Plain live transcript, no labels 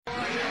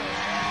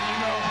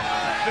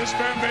This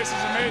fan base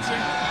is amazing.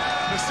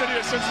 The city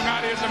of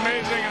Cincinnati is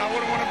amazing, and I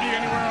wouldn't want to be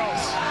anywhere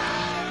else.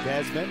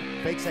 Desmond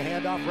fakes a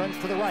handoff, runs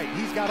to the right.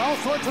 He's got all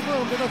sorts of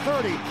room to the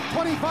 30,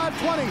 25,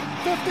 20,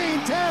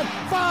 15, 10,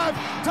 5,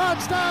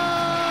 touchdown!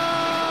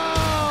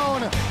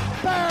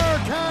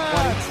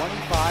 Bearcats!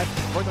 25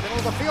 for the middle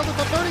of the field at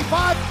the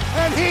 35,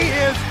 and he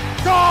is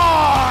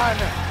gone!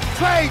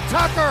 Trey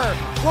Tucker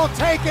will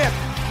take it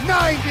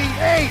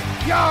 98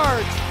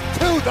 yards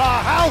to the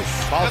house.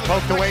 Ball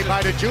poked away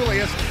by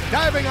DeJulius.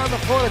 Diving on the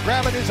floor to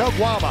grab it is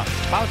Oguama.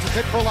 Bounces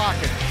it for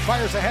Lockett.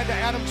 Fires ahead to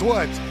Adams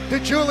Woods.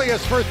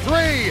 DeJulius for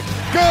three.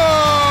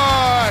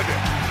 Good!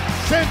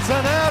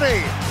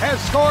 Cincinnati has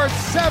scored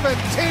 17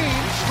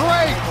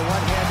 straight. The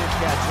one-handed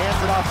catch.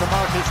 Hands it off to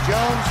Marcus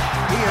Jones.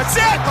 He is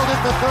tackled at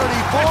the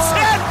 34.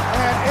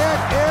 And it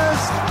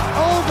is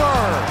over.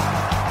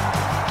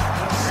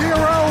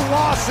 0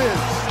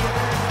 losses.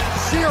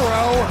 0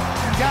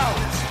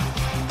 doubt.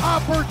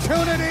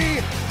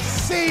 Opportunity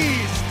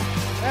seized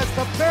as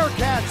the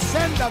Bearcats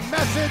send a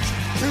message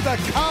to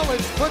the college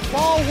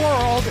football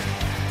world.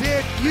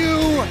 Did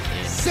you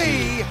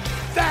see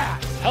that?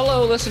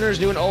 Hello, listeners,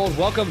 new and old.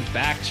 Welcome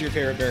back to your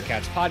favorite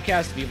Bearcats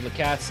podcast, Viva the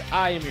Cats.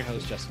 I am your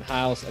host, Justin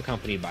Hiles,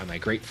 accompanied by my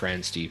great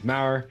friend, Steve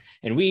Maurer,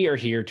 and we are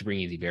here to bring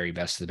you the very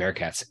best of the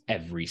Bearcats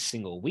every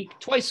single week,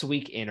 twice a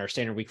week in our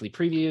standard weekly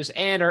previews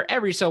and our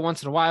every so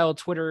once in a while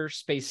Twitter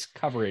space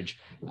coverage.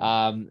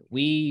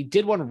 We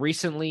did one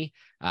recently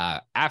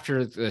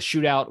after the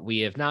shootout. We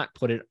have not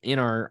put it in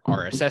our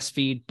RSS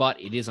feed, but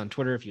it is on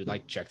Twitter if you'd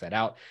like to check that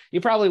out. You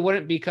probably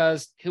wouldn't,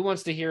 because who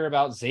wants to hear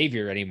about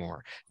Xavier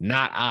anymore?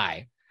 Not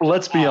I.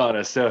 Let's be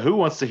honest. Who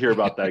wants to hear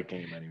about that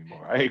game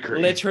anymore? I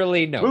agree.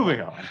 Literally no.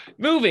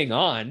 Moving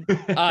on.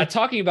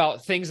 Talking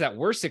about things that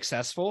were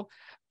successful.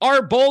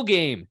 Our bowl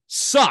game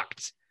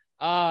sucked.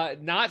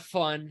 Not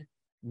fun.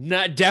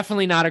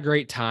 Definitely not a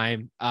great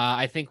time.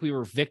 I think we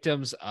were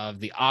victims of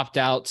the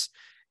opt-outs.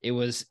 It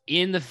was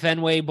in the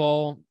Fenway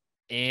Bowl,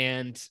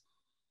 and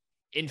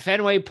in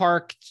Fenway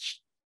Park,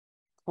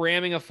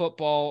 cramming a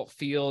football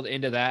field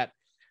into that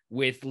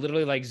with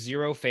literally like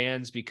 0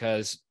 fans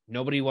because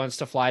nobody wants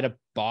to fly to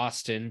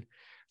Boston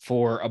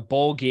for a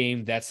bowl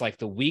game that's like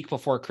the week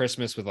before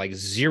Christmas with like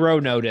 0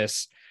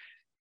 notice.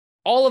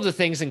 All of the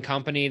things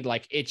accompanied,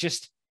 like it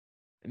just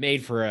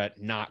made for a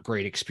not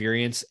great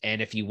experience.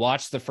 And if you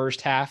watched the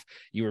first half,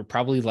 you were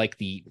probably like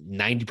the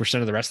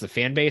 90% of the rest of the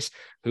fan base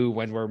who,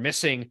 when we're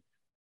missing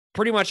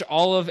pretty much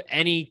all of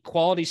any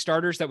quality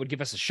starters that would give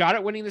us a shot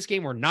at winning this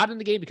game, were not in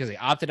the game because they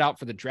opted out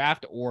for the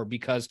draft or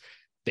because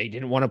they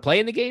didn't want to play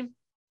in the game.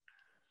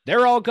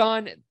 They're all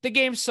gone. The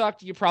game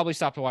sucked. You probably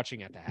stopped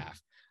watching at the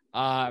half.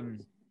 I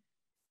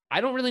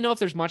don't really know if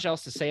there's much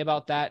else to say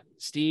about that.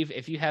 Steve,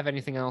 if you have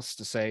anything else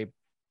to say,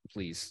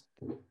 please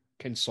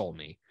console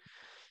me.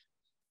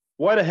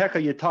 Why the heck are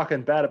you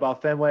talking bad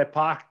about Fenway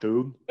Park,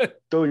 dude?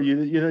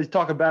 Dude, you're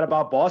talking bad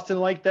about Boston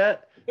like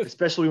that?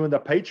 Especially when the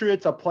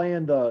Patriots are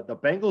playing the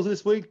Bengals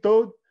this week,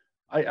 dude?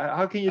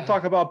 How can you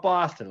talk about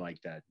Boston like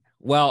that?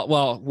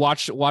 Well,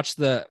 watch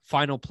the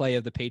final play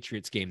of the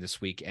Patriots game this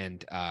week,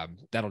 and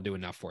that'll do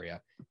enough for you.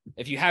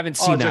 If you haven't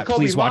seen that,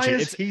 Jacoby please watch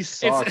Myers, it. He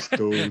sucks,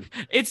 dude.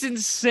 It's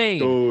insane.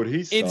 Dude,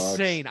 he sucks.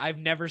 Insane. I've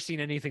never seen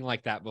anything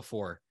like that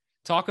before.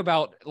 Talk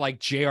about like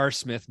J.R.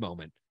 Smith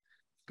moment.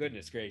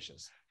 Goodness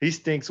gracious. He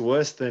stinks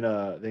worse than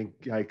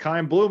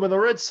Kyle Bloom and the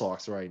Red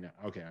Sox right now.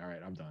 Okay, all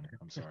right, I'm done.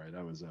 I'm sorry.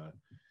 That was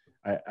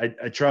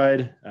I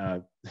tried,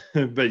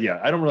 but yeah,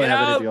 I don't really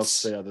have anything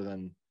else to say other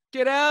than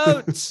get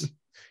out.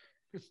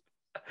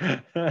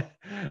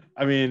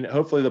 I mean,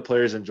 hopefully the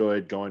players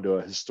enjoyed going to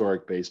a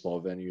historic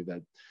baseball venue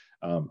that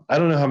I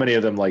don't know how many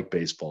of them like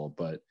baseball,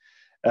 but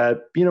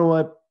you know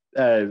what?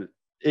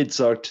 It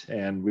sucked,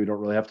 and we don't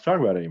really have to talk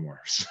about it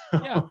anymore. So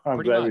yeah,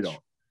 I'm glad we don't.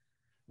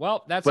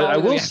 Well, that's but all I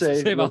will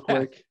say real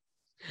quick.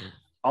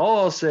 All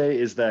I'll say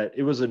is that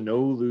it was a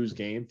no-lose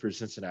game for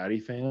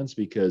Cincinnati fans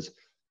because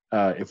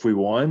if we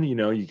won,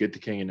 you get the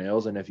king of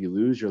nails, and if you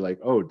lose, you're like,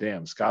 oh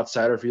damn, Scott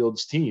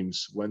Satterfield's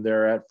teams, when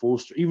they're at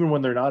even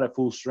when they're not at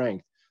full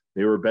strength,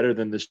 they were better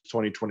than this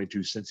 2022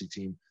 Cincy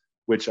team,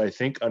 which I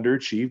think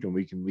underachieved, and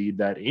we can lead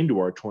that into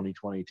our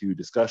 2022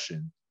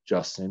 discussion,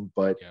 Justin.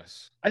 But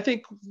yes, I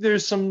think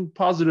there's some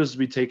positives to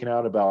be taken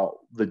out about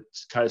the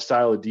kind of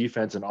style of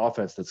defense and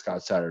offense that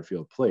Scott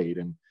Satterfield played.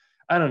 And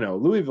I don't know,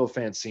 Louisville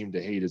fans seem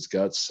to hate his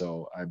guts,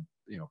 so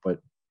but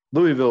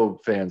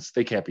Louisville fans,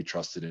 they can't be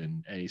trusted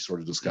in any sort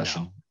of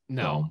discussion.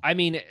 No. I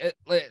mean,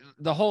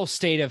 the whole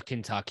state of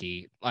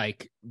Kentucky,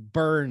 like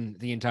burn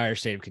the entire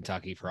state of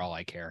Kentucky for all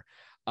I care.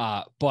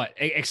 But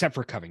except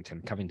for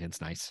Covington.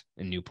 Covington's nice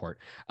in Newport.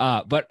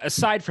 But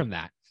aside from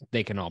that,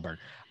 they can all burn.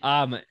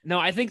 No,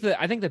 I think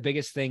the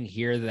biggest thing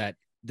here that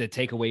the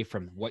takeaway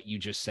from what you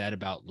just said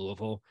about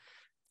Louisville,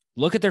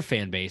 look at their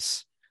fan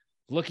base,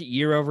 look at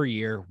year over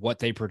year, what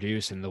they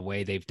produce and the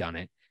way they've done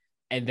it.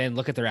 And then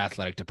look at their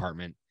athletic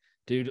department,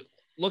 dude.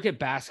 Look at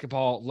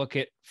basketball, look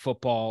at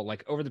football,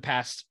 like over the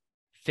past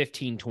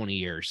 15, 20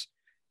 years,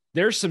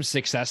 there's some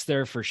success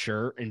there for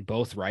sure in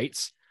both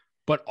rights.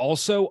 But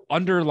also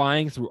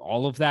underlying through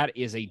all of that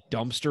is a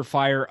dumpster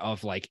fire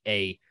of like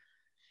a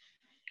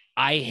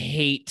I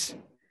hate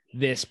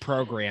this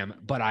program,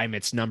 but I'm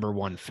its number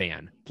one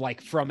fan.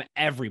 Like from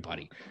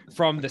everybody,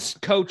 from the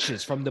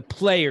coaches, from the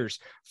players,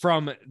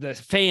 from the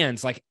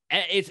fans. Like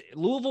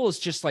Louisville is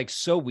just like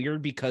so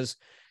weird because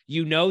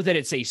you know that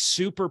it's a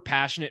super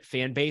passionate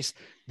fan base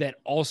that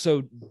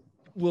also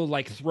will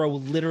like throw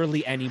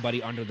literally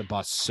anybody under the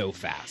bus so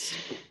fast.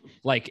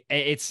 Like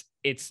it's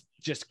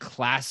just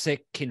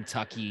classic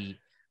Kentucky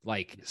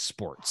like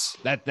sports.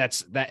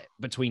 That's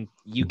between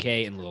UK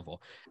and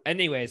Louisville.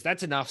 Anyways,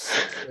 that's enough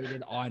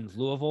stated on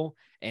Louisville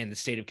and the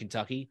state of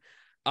Kentucky.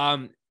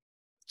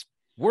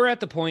 We're at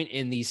the point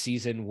in the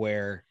season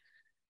where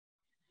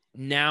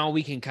now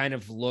we can kind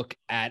of look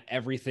at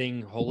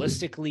everything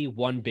holistically,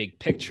 one big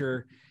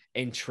picture,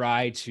 and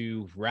try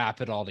to wrap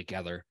it all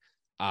together.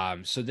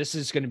 So this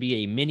is going to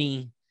be a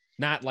mini,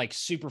 not like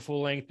super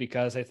full length,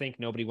 because I think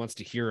nobody wants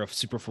to hear a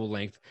super full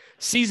length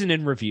season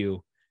in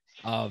review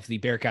of the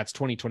Bearcats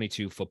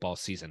 2022 football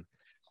season.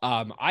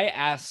 I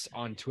asked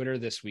on Twitter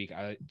this week,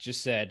 I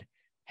just said,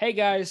 hey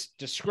guys,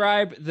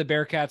 describe the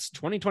Bearcats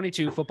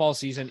 2022 football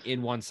season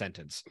in one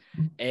sentence.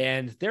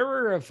 And there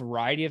were a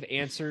variety of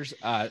answers.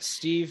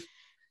 Steve,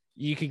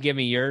 you could give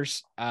me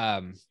yours.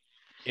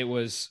 It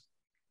was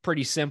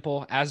pretty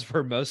simple. As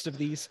for most of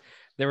these,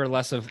 there were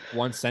less of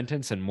one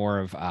sentence and more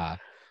of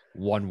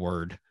one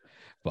word,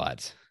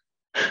 but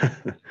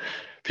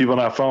people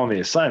not following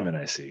the assignment.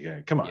 I see.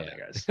 Come on,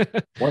 guys.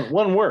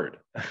 one word.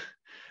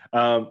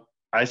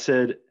 I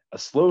said a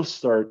slow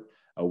start,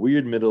 a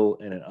weird middle,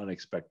 and an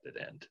unexpected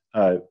end.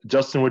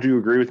 Justin, would you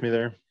agree with me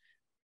there?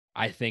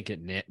 I think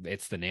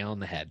it's the nail on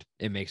the head.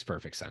 It makes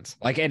perfect sense.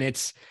 Like, and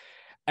it's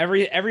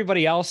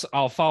everybody else.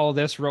 I'll follow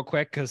this real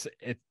quick because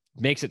it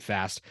makes it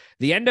fast.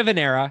 The end of an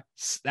era.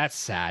 That's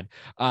sad.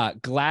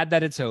 Glad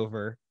that it's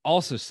over.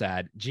 Also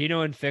sad.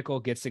 Gino and Fickle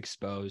gets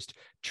exposed.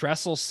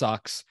 Tressel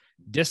sucks.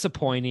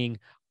 Disappointing.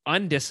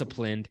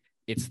 Undisciplined.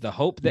 It's the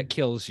hope that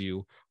kills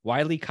you.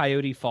 Wile E.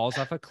 Coyote falls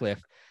off a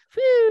cliff.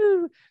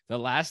 Whew. The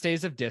last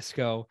days of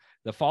disco.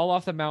 The fall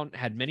off the mountain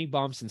had many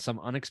bumps and some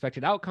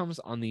unexpected outcomes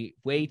on the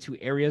way to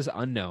areas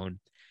unknown.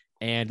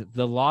 And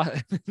the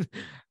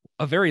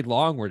a very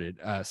long-worded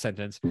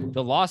sentence.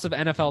 The loss of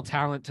NFL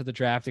talent to the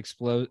draft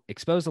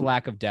exposed a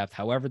lack of depth.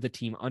 However, the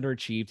team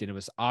underachieved, and it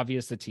was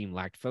obvious the team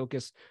lacked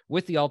focus,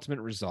 with the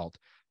ultimate result.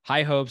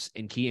 High hopes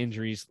and key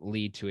injuries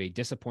lead to a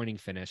disappointing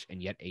finish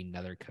and yet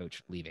another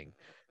coach leaving.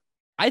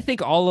 I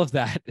think all of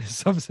that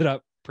sums it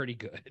up pretty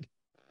good.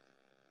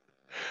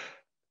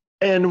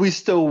 And we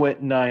still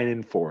went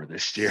 9-4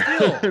 this year.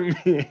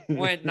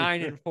 Went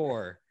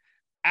 9-4.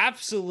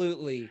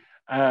 Absolutely.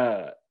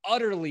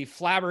 Utterly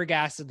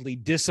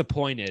flabbergastedly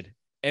disappointed,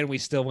 and we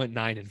still went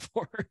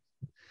 9-4.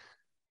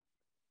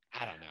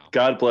 I don't know.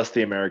 God bless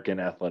the American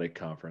Athletic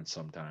Conference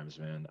sometimes,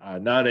 man.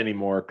 Not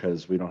anymore,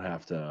 because we don't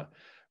have to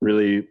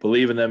really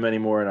believe in them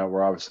anymore. And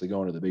we're obviously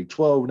going to the Big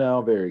 12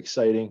 now. Very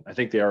exciting. I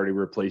think they already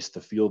replaced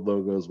the field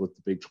logos with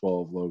the Big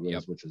 12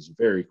 logos, which is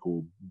very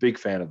cool. Big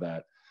fan of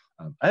that.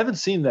 I haven't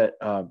seen that,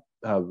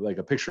 like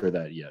a picture of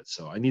that yet.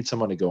 So I need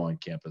someone to go on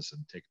campus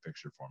and take a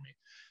picture for me.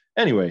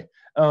 Anyway,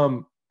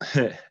 there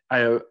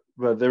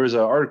was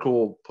an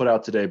article put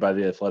out today by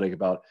The Athletic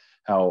about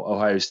how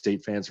Ohio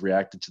State fans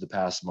reacted to the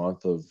past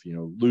month of,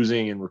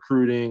 losing in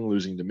recruiting,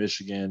 losing to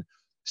Michigan,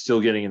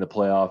 still getting in the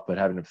playoff, but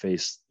having to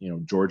face,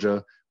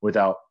 Georgia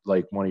without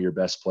like one of your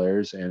best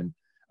players. And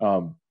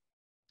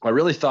I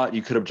really thought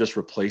you could have just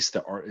replaced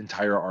the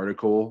entire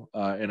article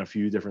in a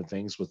few different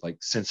things with like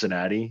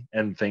Cincinnati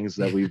and things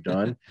that we've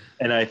done.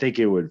 And I think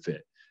it would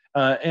fit.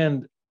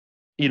 And,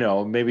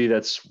 maybe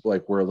that's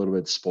like we're a little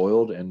bit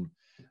spoiled. And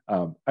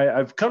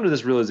I've come to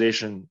this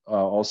realization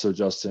also,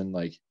 Justin,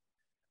 like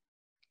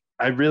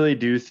I really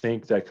do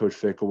think that Coach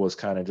Fickell was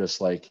kind of just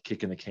like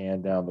kicking the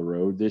can down the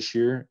road this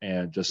year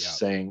and just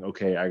saying,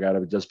 okay, I got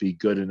to just be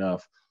good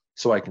enough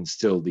so I can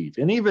still leave.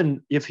 And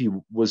even if he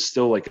was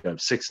still like a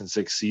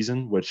 6-6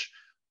 season, which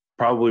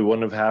probably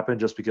wouldn't have happened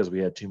just because we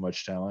had too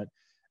much talent.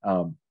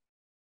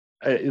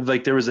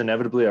 Like there was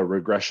inevitably a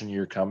regression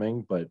year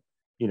coming, but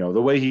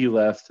the way he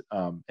left,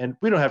 and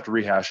we don't have to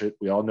rehash it.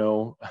 We all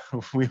know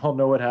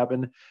what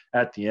happened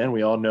at the end.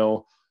 We all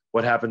know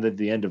what happened at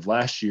the end of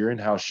last year and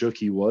how shook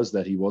he was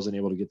that he wasn't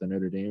able to get the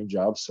Notre Dame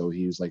job. So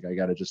he was like, I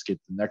got to just get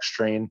the next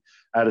train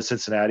out of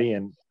Cincinnati.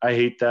 And I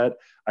hate that.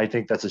 I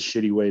think that's a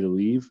shitty way to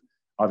leave.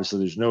 Obviously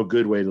there's no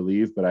good way to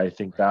leave, but I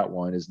think that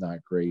one is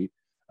not great.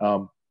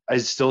 I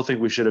still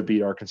think we should have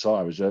beat Arkansas.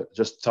 I was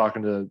just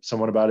talking to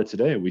someone about it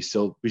today. We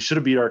should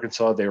have beat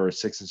Arkansas. They were a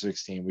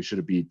 6-6 team. We should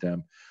have beat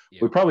them. Yeah.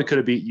 We probably could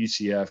have beat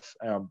UCF,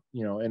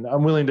 and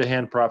I'm willing to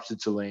hand props to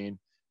Tulane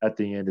at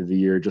the end of the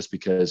year just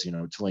because,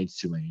 Tulane's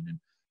Tulane. And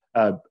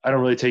I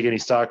don't really take any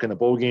stock in the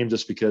bowl game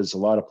just because a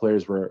lot of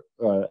players were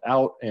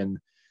out, and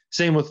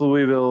same with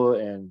Louisville,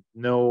 and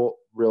no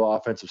real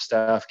offensive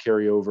staff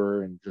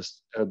carryover, and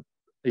just,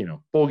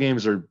 bowl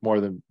games are more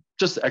than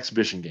just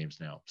exhibition games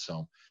now.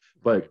 So,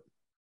 but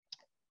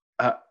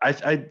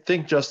I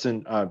think,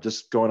 Justin,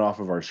 just going off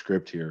of our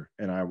script here,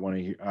 and I want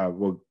to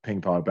we'll ping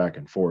pong back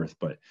and forth,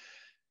 but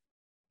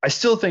I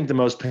still think the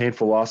most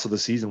painful loss of the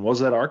season was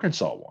that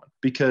Arkansas one,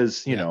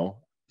 because, you know,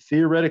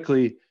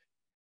 theoretically,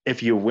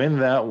 if you win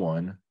that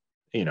one,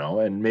 you know,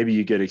 and maybe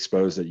you get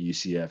exposed at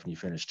UCF and you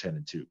finish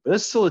 10-2, but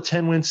it's still a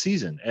 10-win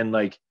season. And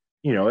like,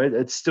 you know,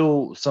 it's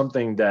still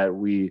something that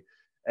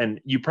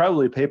and you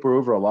probably paper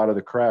over a lot of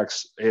the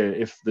cracks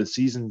if the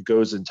season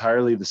goes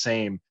entirely the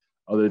same,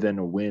 other than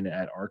a win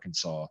at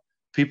Arkansas.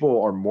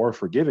 People are more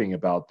forgiving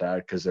about that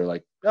because they're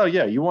like, oh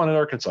yeah, you won at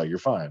Arkansas, you're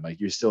fine. Like,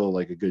 you're still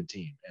like a good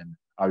team. And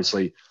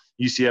obviously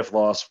UCF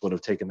loss would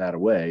have taken that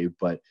away.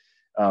 But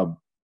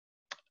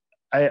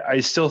I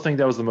still think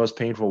that was the most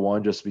painful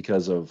one, just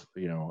because of,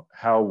 you know,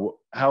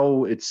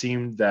 how it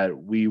seemed that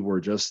we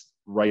were just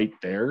right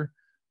there,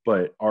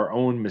 but our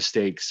own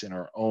mistakes and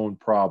our own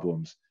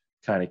problems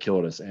kind of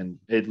killed us. And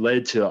it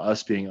led to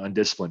us being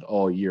undisciplined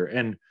all year.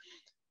 And,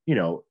 you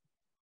know,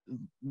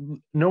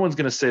 no one's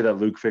going to say that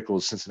Luke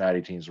Fickell's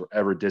Cincinnati teams were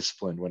ever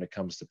disciplined when it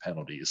comes to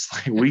penalties.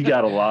 Like, we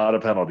got a lot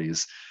of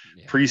penalties,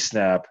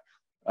 pre-snap,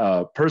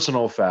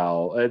 personal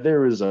foul.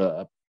 There was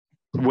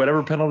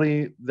whatever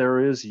penalty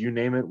there is, you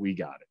name it, we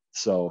got it.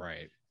 So,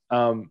 right.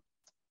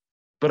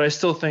 But I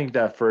still think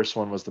that first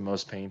one was the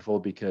most painful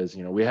because,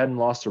 you know, we hadn't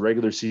lost a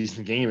regular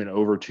season game in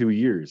over 2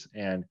 years.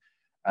 And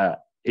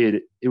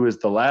it was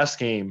the last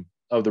game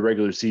of the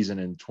regular season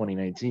in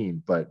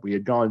 2019, but we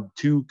had gone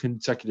 2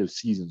 consecutive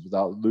seasons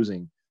without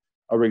losing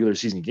a regular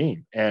season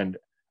game. And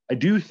I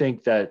do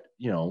think that,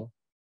 you know,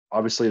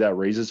 obviously that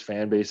raises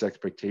fan base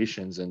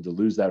expectations, and to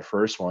lose that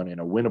first one in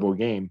a winnable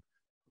game,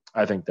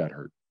 I think that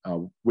hurt.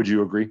 Would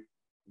you agree?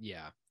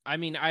 Yeah. I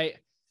mean, I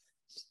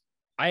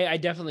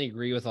definitely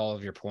agree with all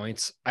of your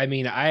points. I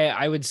mean,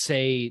 I would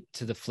say,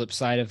 to the flip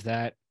side of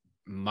that,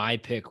 my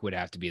pick would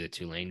have to be the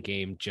Tulane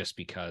game, just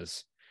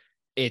because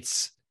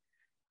it's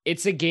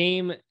a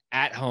game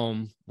at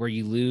home where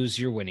you lose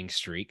your winning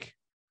streak,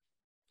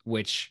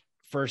 which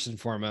first and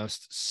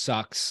foremost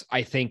sucks.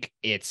 I think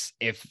if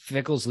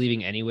Fickell's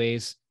leaving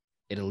anyways,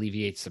 it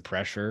alleviates the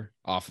pressure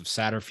off of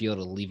Satterfield. It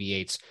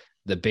alleviates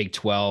the Big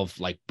 12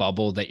 like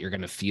bubble that you're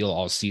going to feel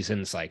all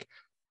season. It's like,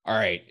 all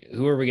right,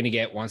 who are we going to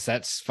get once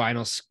that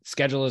final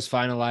schedule is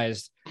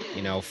finalized,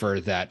 you know, for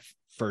that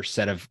first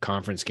set of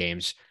conference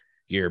games?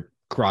 You're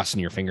crossing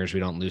your fingers we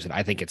don't lose it.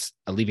 I think it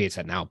alleviates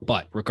that now.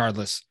 But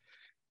regardless,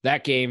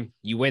 that game,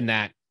 you win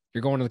that,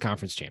 you're going to the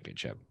conference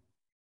championship.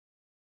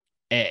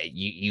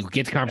 You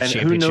get the conference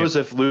championship. And who knows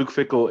if Luke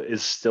Fickell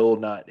is still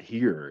not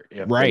here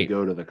if they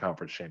go to the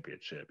conference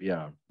championship.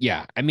 Yeah.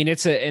 Yeah. I mean,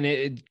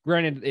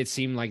 granted, it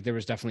seemed like there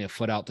was definitely a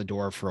foot out the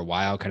door for a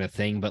while kind of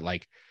thing, but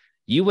like,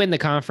 you win the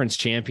conference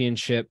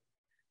championship,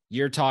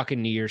 you're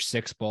talking to your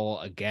 6th bowl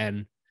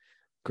again.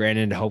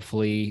 Granted,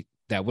 hopefully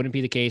that wouldn't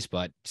be the case,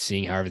 but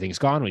seeing how everything's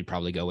gone, we'd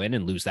probably go in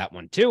and lose that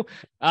one too,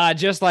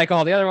 just like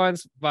all the other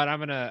ones. But I'm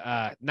going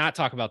to not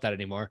talk about that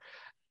anymore.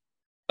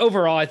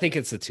 Overall, I think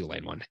it's the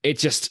Tulane one. It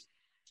just,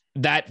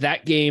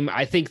 that game,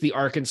 I think the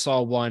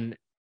Arkansas one,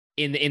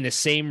 in the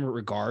same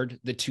regard,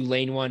 the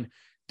Tulane one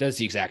does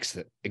the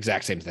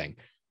exact same thing.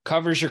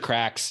 Covers your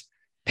cracks,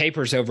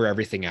 papers over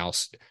everything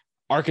else.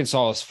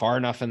 Arkansas is far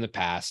enough in the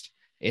past.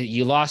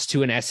 You lost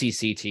to an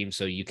SEC team,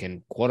 so you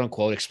can quote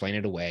unquote explain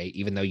it away,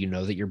 even though you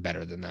know that you're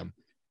better than them.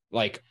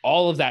 Like,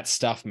 all of that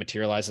stuff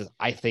materializes.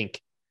 I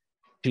think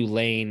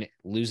Tulane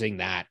losing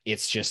that,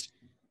 it's just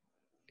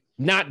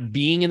not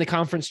being in the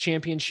conference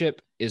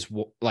championship is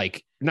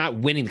like, not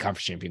winning the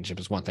conference championship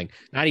is one thing.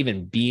 Not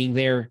even being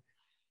there,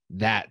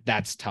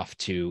 that's tough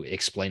to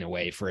explain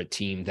away for a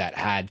team that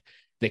had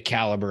the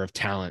caliber of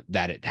talent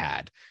that it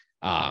had.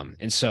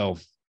 And so,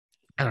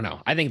 I don't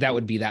know. I think that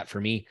would be that for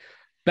me.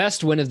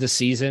 Best win of the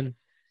season.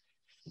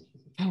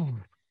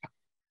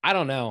 I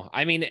don't know.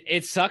 I mean,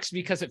 it sucks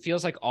because it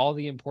feels like all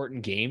the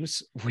important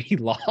games we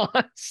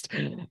lost.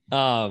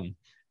 And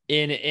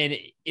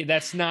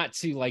that's not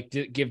to like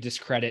give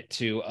discredit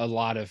to a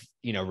lot of,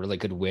 you know, really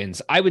good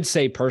wins. I would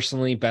say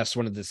personally, best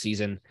one of the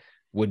season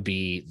would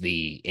be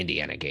the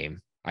Indiana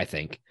game, I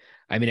think.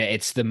 I mean,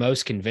 it's the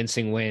most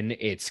convincing win.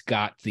 It's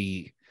got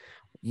the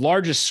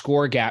largest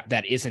score gap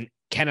that isn't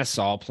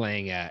Kennesaw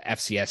playing a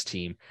FCS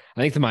team.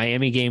 I think the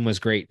Miami game was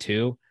great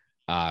too.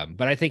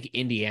 But I think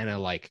Indiana,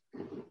 like,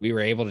 we were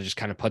able to just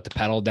kind of put the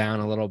pedal down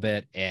a little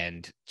bit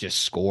and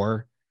just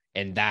score.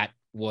 And that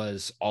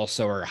was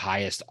also our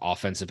highest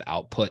offensive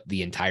output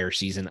the entire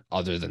season,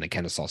 other than the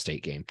Kennesaw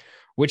State game,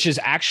 which is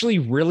actually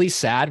really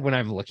sad when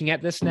I'm looking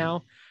at this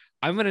now.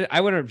 I want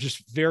to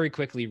just very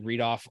quickly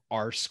read off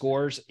our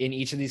scores in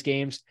each of these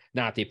games,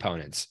 not the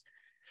opponents.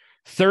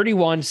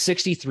 31,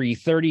 63,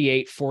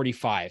 38,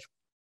 45.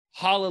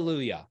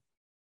 Hallelujah.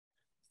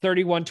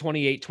 31,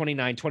 28,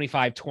 29,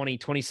 25, 20,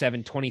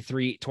 27,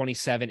 23,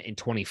 27, and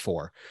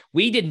 24.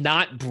 We did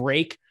not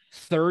break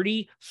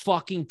 30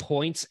 fucking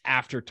points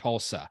after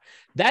Tulsa.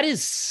 That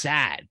is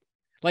sad.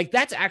 Like,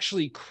 that's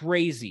actually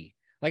crazy.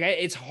 Like,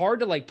 it's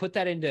hard to like put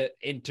that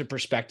into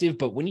perspective,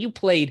 but when you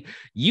played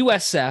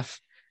USF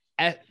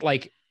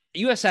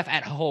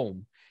at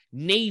home,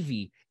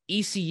 Navy,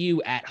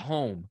 ECU at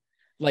home,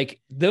 like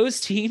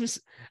those teams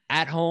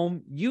at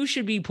home, you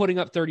should be putting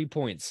up 30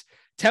 points.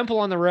 Temple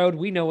on the road,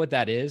 we know what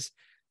that is.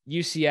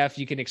 UCF,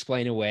 you can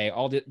explain away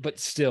but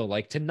still,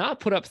 like, to not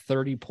put up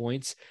 30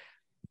 points,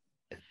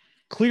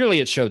 clearly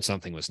it showed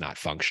something was not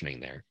functioning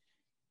there.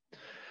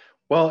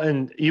 Well,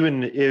 and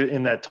even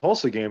in that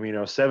Tulsa game,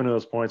 7 of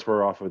those points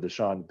were off of the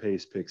Sean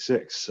Pace pick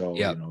six. So,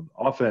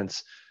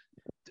 offense,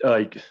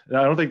 like,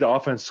 I don't think the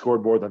offense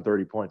scored more than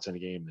 30 points in a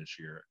game this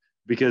year,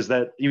 because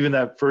that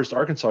first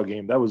Arkansas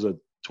game, that was a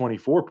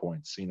 24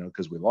 points,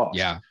 because we lost.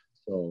 Yeah.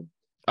 So,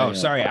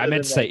 sorry. I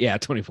meant to say,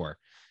 24.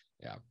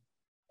 Yeah.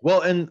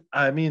 Well, and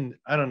I mean,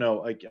 I don't know,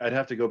 like, I'd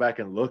have to go back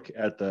and look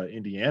at the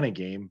Indiana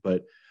game,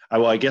 but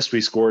I guess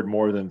we scored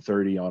more than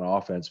 30 on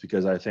offense,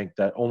 because I think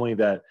that only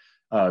that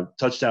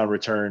touchdown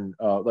return,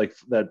 like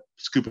that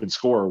scoop and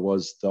score,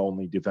 was the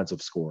only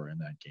defensive score in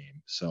that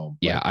game. So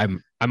yeah,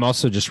 I'm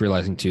also just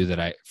realizing too that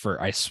I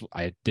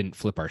didn't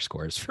flip our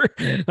scores for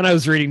when I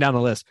was reading down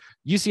the list.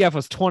 UCF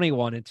was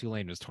 21 and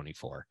Tulane was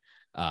 24,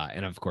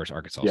 and of course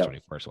Arkansas was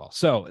 24 as well.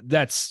 So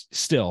that's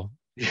still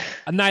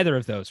neither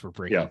of those were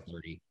breaking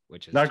 30,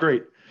 which is not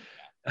great.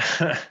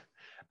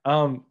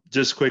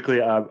 Just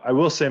quickly, I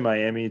will say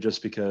Miami,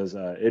 just because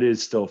it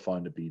is still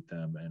fun to beat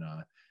them, and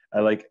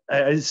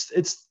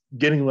it's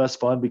getting less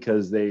fun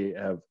because they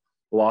have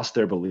lost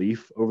their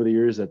belief over the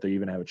years that they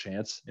even have a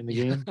chance in the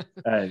game,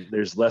 and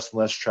there's less and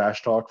less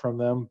trash talk from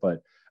them.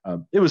 But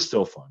it was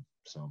still fun,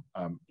 so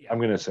I'm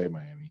going to say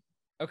Miami.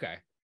 Okay,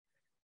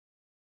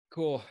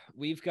 cool.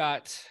 We've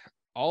got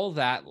all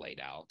that laid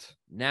out.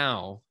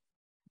 Now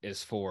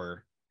is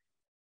for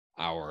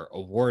our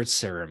awards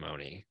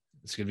ceremony.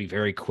 It's going to be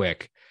very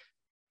quick.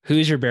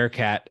 Who's your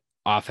Bearcat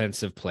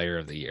Offensive Player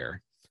of the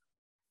Year?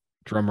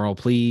 Drum roll,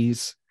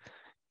 please.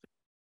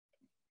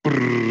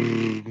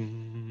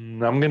 I'm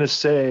going to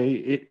say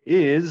it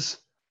is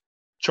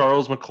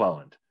Charles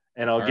McClelland,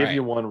 and I'll give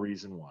you one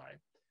reason why.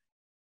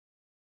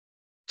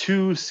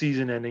 2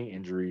 season-ending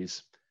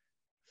injuries,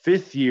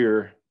 5th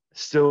year,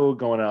 still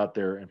going out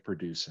there and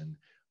producing,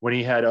 when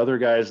he had other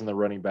guys in the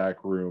running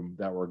back room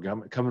that were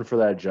coming for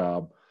that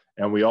job,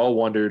 and we all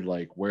wondered,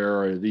 like,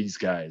 where are these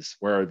guys?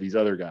 Where are these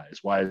other guys?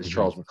 Why is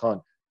Charles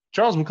McClelland?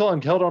 Charles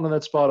McClelland held on to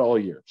that spot all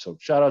year. So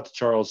shout out to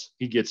Charles.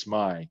 He gets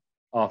my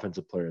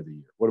Offensive Player of the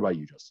Year. What about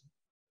you, Justin?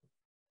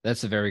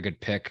 That's a very good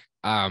pick.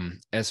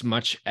 As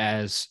much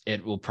as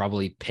it will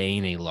probably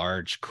pain a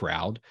large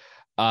crowd,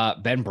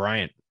 Ben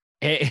Bryant.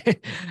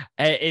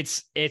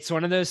 It's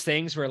one of those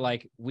things where,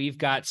 like, we've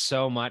got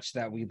so much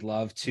that we'd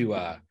love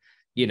to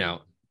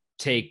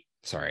take.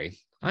 Sorry,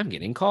 I'm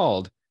getting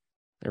called.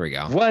 There we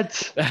go.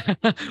 What?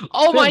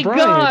 Oh, my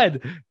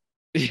God.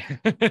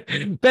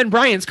 Ben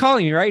Bryant's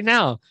calling me right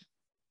now.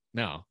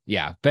 No.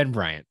 Yeah. Ben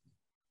Bryant.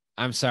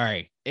 I'm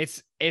sorry.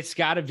 It's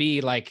gotta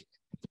be, like,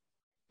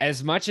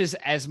 as much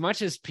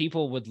as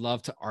people would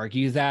love to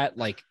argue that,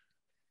 like,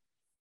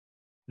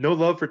 no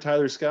love for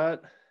Tyler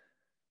Scott.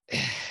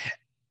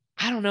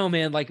 I don't know,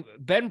 man. Like,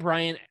 Ben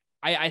Bryant,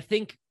 I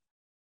think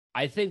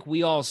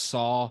we all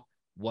saw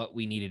what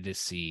we needed to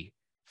see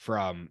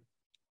from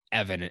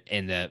Evan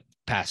in the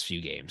past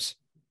few games.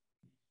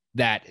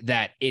 That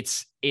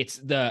it's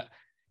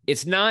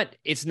not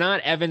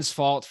Evan's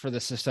fault for the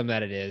system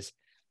that it is,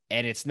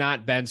 and it's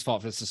not Ben's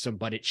fault for the system,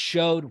 but it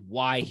showed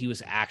why he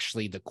was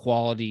actually the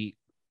quality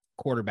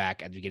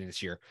quarterback at the beginning of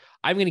this year.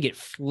 I'm going to get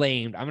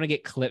flamed. I'm going to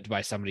get clipped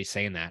by somebody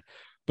saying that.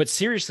 But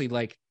seriously,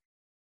 like,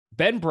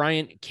 Ben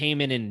Bryant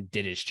came in and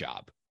did his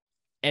job.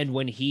 And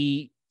when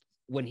he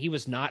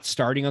was not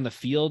starting on the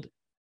field,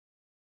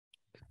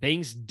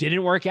 things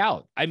didn't work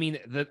out. I mean,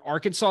 the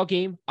Arkansas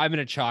game, I'm going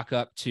to chalk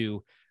up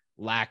to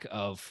lack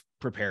of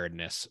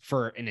preparedness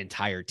for an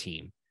entire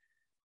team.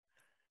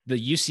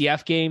 The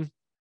UCF game,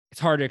 it's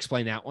hard to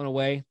explain that one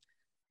away.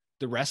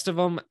 The rest of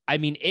them, I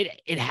mean,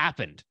 it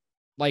happened.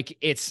 Like,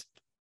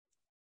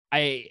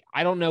 I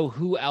don't know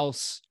who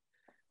else,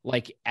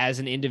 like, as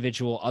an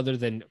individual other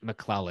than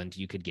McClelland,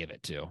 you could give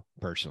it to,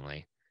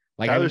 personally.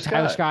 Like,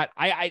 Tyler Scott.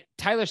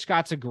 Tyler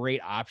Scott's a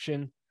great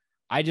option.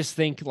 I just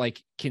think,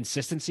 like,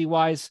 consistency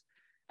wise,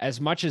 as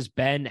much as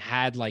Ben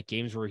had, like,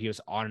 games where he was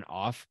on and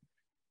off,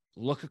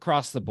 look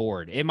across the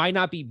board. It might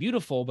not be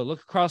beautiful, but look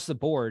across the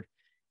board.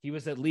 He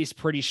was at least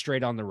pretty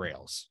straight on the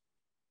rails.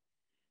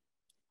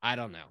 I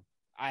don't know.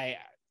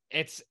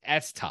 It's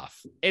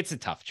tough. It's a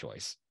tough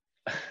choice.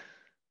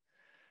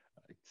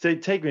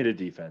 Take me to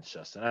defense,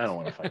 Justin. I don't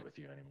want to fight with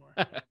you anymore.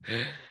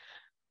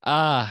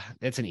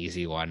 It's an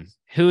easy one.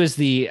 Who is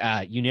the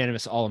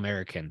unanimous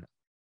All-American?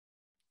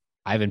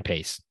 Ivan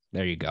Pace.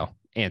 There you go.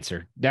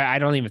 Answer. I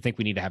don't even think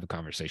we need to have a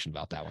conversation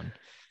about that one.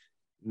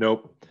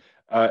 Nope.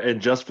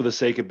 And just for the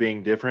sake of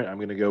being different, I'm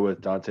going to go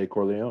with Dante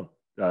Corleone.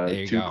 2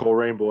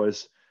 Colerain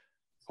boys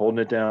holding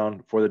it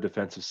down for the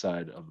defensive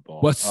side of the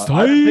ball.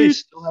 Ivan Pace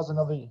still has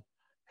another.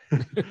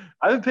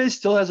 Ivan Pace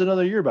still has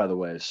another year, by the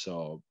way.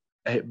 So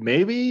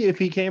maybe if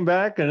he came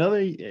back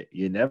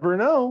you never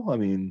know. I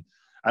mean,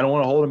 I don't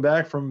want to hold him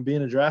back from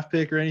being a draft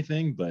pick or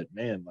anything, but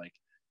man, like,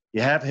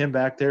 you have him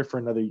back there for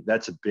another.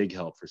 That's a big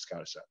help for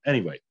Scottish.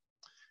 Anyway,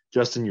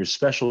 Justin, your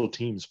special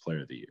teams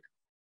player of the year.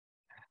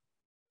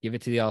 Give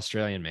it to the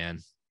Australian man.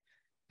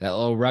 That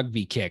little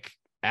rugby kick.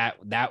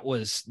 that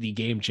was the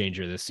game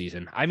changer this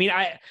season. I mean,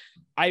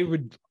 I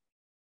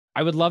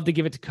would love to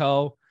give it to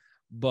Ko,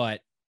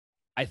 but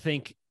I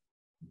think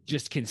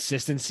just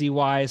consistency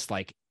wise,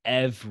 like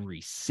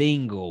every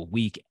single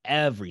week,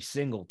 every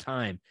single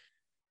time,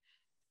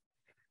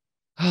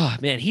 oh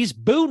man, he's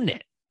booting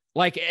it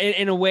like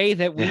in a way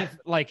that we've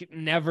like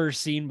never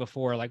seen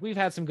before. Like we've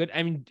had some good,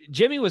 I mean,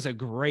 Jimmy was a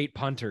great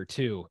punter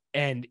too.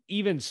 And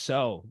even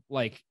so,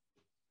 like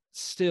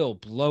still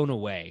blown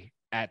away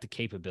at the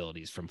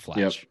capabilities from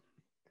Fletch.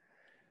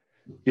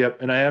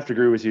 Yep. And I have to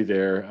agree with you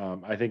there.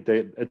 I think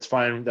it's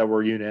fine that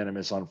we're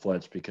unanimous on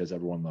Fletch because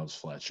everyone loves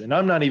Fletch. And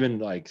I'm not even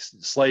like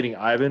slating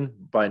Ivan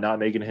by not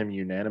making him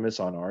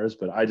unanimous on ours,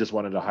 but I just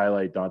wanted to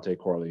highlight Dante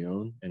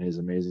Corleone and his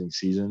amazing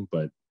season.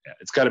 But yeah,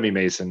 it's got to be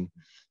Mason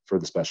for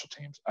the special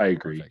teams. I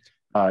agree.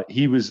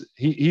 He was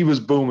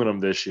booming them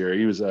this year.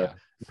 He was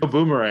no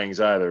boomerangs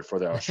either for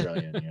the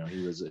Australian.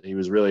 He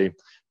was really,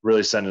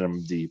 really sending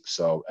them deep.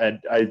 So, and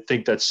I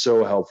think that's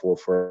so helpful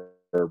for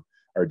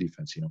our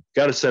defense.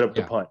 Got to set up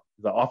the punt.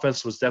 The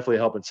offense was definitely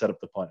helping set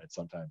up the punt at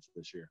sometimes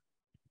this year.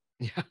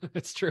 Yeah,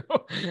 that's true.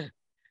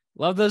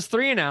 Love those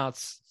 3 and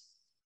outs.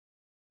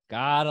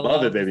 Gotta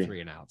love it, baby.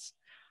 3 and outs.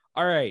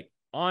 All right,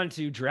 on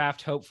to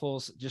draft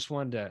hopefuls. Just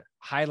wanted to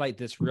highlight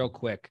this real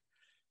quick.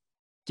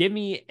 Give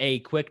me a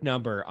quick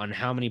number on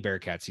how many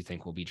Bearcats you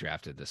think will be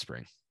drafted this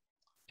spring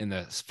in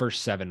the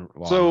first 7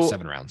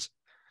 rounds.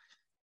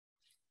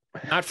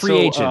 Not free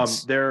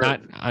agents. They're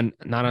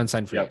not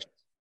unsigned free agents.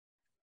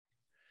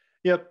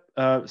 Yep.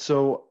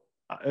 So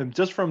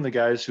just from the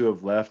guys who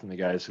have left and the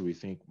guys who we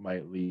think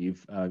might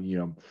leave,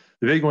 the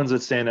big ones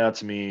that stand out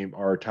to me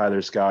are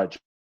Tyler Scott,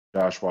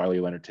 Josh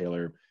Wiley, Leonard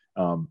Taylor.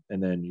 And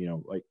then,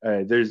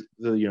 there's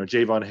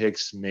Javon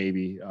Hicks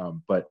maybe.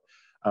 But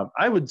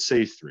I would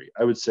say 3.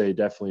 I would say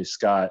definitely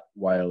Scott,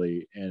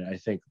 Wiley, and I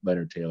think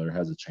Leonard Taylor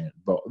has a chance.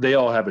 But they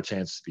all have a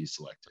chance to be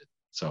selected.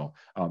 So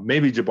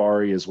maybe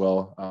Jabari as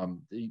well.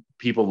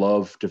 People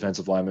love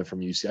defensive linemen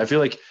from UC. I feel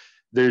like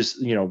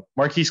there's,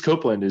 Marquise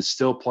Copeland is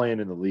still playing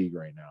in the league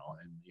right now.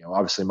 And,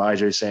 obviously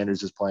Myjai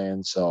Sanders is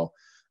playing. So,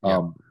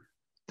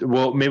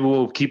 maybe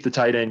we'll keep the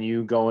tight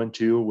end going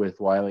too with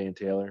Wiley and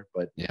Taylor,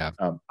 but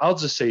I'll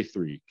just say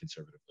 3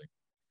 conservatively.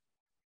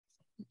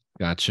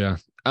 Gotcha.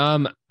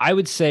 I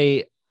would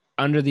say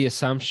under the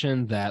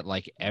assumption that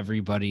like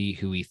everybody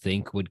who we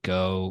think would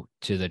go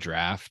to the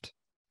draft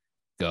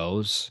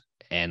goes,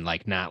 and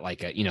like, not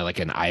like like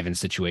an Ivan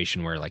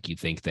situation where like you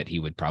think that he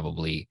would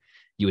probably,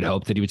 you would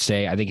hope that he would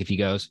stay. I think if he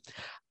goes,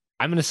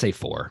 I'm going to say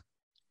 4.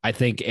 I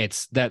think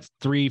it's that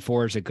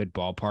 3-4 is a good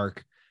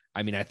ballpark.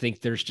 I mean, I think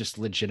there's just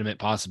legitimate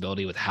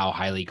possibility with how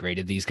highly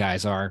graded these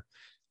guys are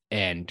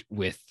and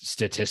with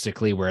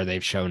statistically where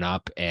they've shown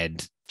up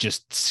and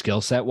just skill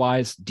set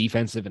wise,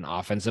 defensive and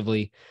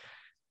offensively.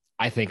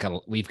 I think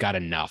we've got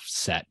enough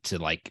set to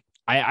like,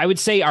 I would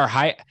say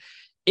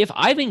if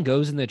Ivan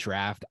goes in the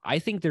draft, I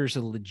think there's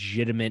a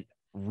legitimate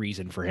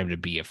reason for him to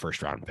be a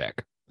first round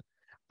pick.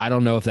 I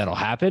don't know if that'll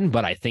happen,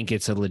 but I think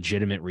it's a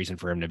legitimate reason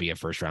for him to be a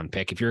first round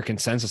pick. If you're a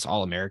consensus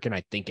All-American,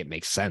 I think it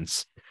makes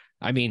sense.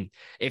 I mean,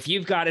 if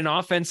you've got an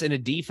offense and a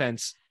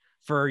defense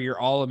for your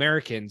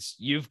All-Americans,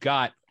 you've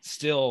got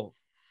still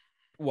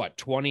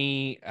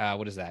 20,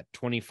 what is that?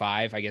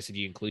 25, I guess, if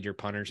you include your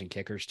punters and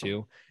kickers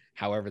too,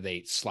 however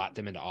they slot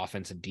them into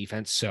offense and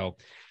defense. So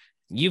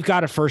you've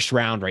got a first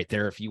round right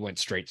there if you went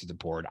straight to the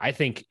board. I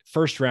think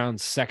first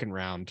round, second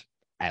round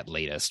at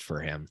latest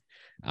for him.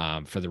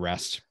 For the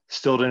rest,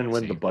 still didn't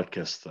win the butt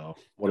kiss though.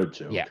 What a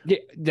joke! Yeah,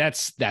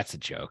 that's a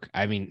joke.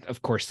 I mean,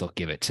 of course they'll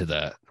give it to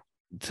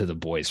the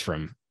boys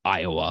from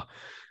Iowa,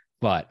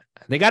 but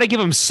they got to give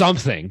them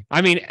something.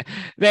 I mean,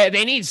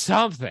 they need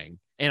something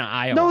in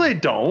Iowa. No, they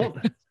don't.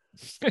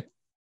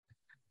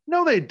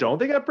 No, they don't.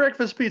 They got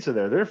breakfast pizza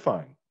there. They're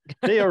fine.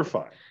 They are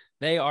fine.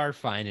 They are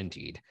fine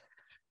indeed.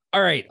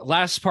 All right,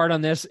 last part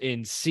on this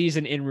in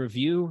season in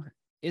review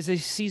is a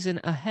season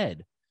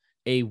ahead.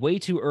 A way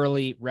too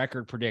early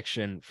record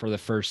prediction for the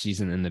first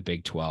season in the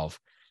Big 12.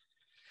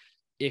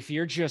 If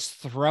you're just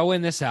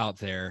throwing this out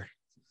there,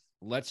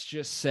 let's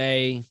just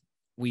say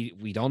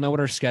we don't know what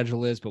our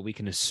schedule is, but we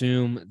can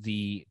assume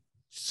the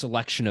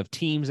selection of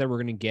teams that we're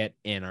going to get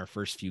in our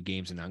first few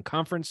games in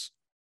non-conference.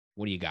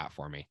 What do you got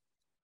for me?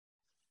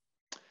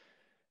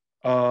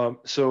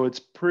 So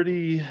it's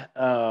pretty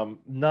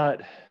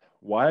not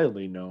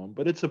widely known,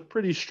 but it's a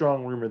pretty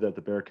strong rumor that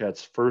the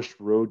Bearcats' first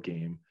road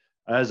game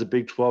as a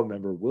Big 12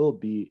 member will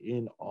be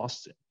in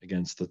Austin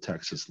against the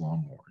Texas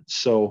Longhorns.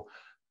 So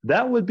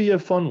that would be a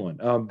fun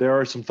one. There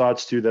are some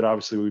thoughts too that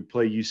obviously we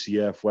play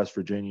UCF, West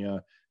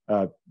Virginia.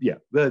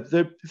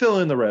 Fill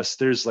in the rest.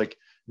 There's like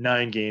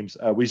 9 games.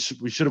 We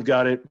should have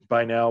got it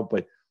by now,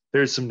 but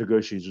there's some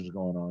negotiations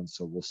going on.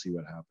 So we'll see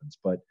what happens.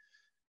 But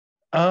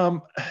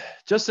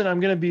Justin,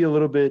 I'm going to be a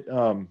little bit,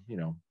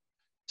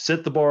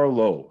 set the bar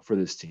low for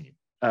this team.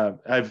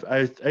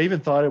 I even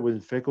thought it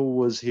when Fickle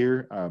was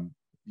here.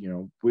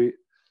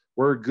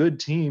 We're a good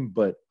team,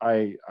 but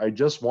I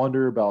just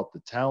wonder about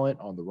the talent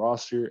on the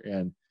roster.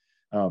 And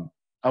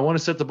I want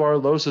to set the bar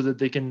low so that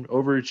they can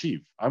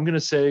overachieve. I'm going to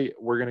say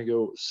we're going to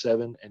go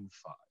 7-5 next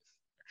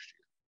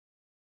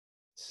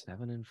year.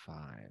 7-5.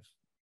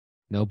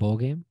 No bowl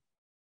game?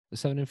 The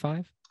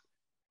 7-5?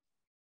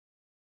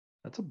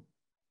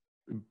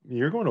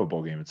 You're going to a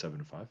bowl game at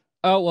 7-5.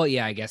 Oh, well,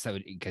 yeah, I guess that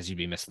would, because you'd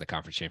be missing the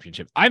conference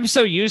championship. I'm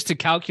so used to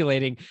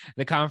calculating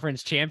the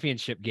conference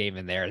championship game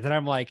in there that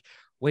I'm like,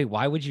 wait,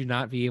 why would you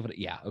not be able to?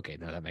 Yeah, okay,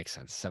 no, that makes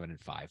sense.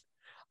 7-5.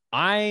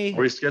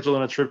 Are we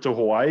scheduling a trip to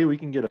Hawaii? We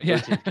can get a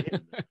 13th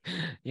game.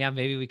 Yeah,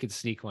 maybe we could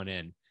sneak one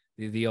in.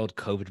 The old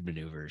COVID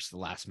maneuvers, the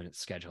last minute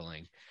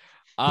scheduling.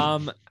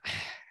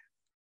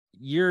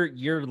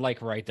 You're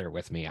like right there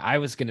with me. I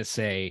was gonna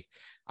say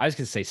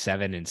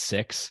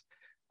 7-6.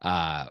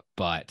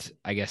 But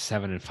I guess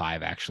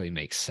 7-5 actually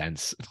makes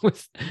sense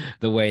with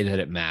the way that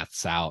it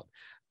maths out.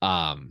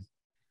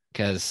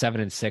 Because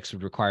 7-6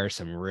 would require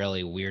some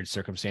really weird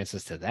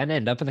circumstances to then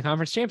end up in the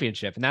conference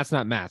championship, and that's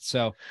not math.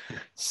 So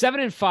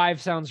 7-5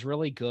 sounds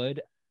really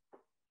good.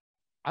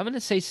 I'm going to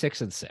say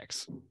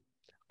 6-6.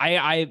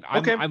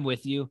 I'm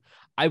with you.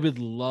 I would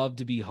love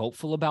to be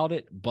hopeful about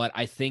it, but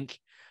I think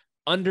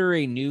under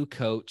a new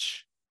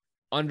coach,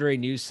 under a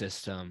new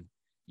system,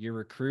 your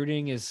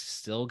recruiting is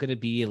still going to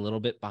be a little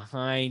bit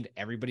behind.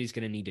 Everybody's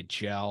going to need to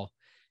gel.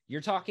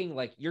 You're talking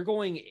like you're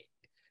going.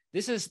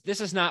 This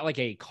is not like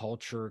a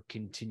culture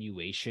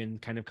continuation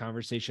kind of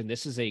conversation.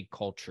 This is a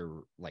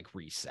culture like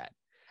reset.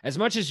 As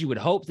much as you would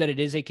hope that it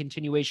is a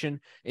continuation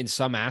in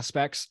some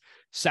aspects,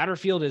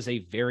 Satterfield is a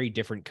very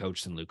different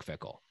coach than Luke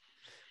Fickell.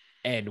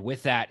 And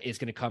with that is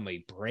going to come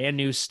a brand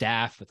new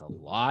staff with a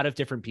lot of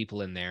different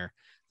people in there,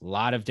 a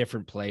lot of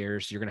different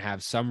players. You're going to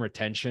have some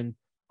retention,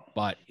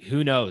 but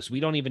who knows? We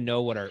don't even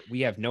know we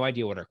have no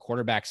idea what our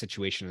quarterback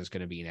situation is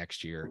going to be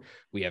next year.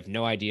 We have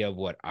no idea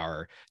what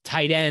our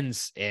tight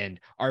ends and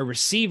our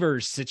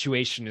receivers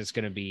situation is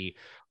going to be.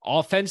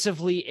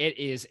 Offensively, it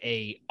is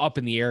a up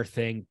in the air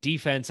thing.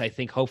 Defense, I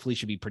think hopefully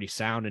should be pretty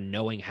sound, and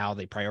knowing how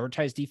they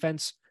prioritize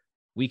defense,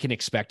 we can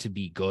expect to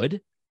be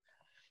good.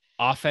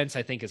 Offense,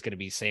 I think, is going to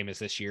be the same as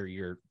this year.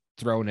 You're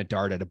throwing a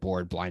dart at a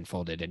board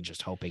blindfolded and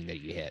just hoping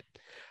that you hit.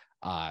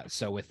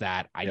 So with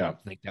that, I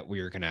don't think that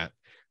we're going to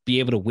be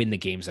able to win the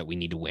games that we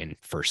need to win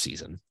first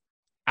season.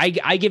 I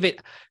give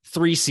it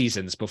 3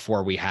 seasons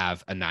before we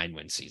have a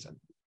 9-win season.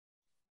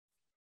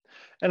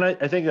 And I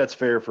think that's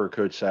fair for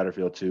Coach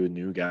Satterfield too, a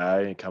new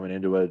guy and coming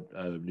into a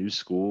new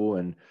school.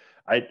 And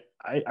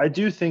I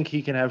do think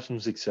he can have some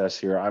success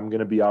here. I'm going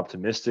to be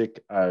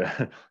optimistic,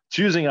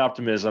 choosing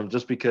optimism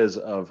just because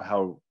of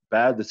how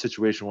bad the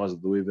situation was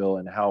at Louisville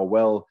and how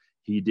well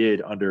he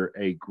did under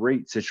a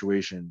great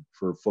situation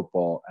for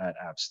football at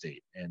App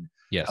State. And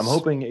yes, I'm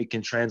hoping it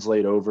can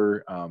translate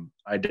over.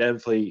 I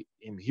definitely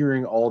am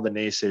hearing all the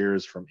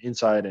naysayers from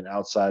inside and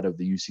outside of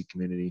the UC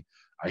community.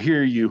 I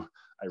hear you.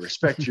 I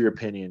respect your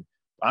opinion.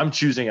 I'm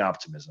choosing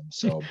optimism.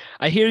 So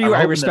I hear you.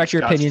 I respect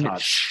your opinion.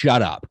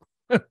 Shut up.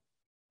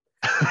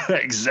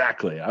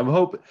 Exactly.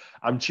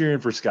 I'm cheering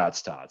for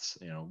Scott's tots.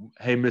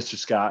 Hey, Mr.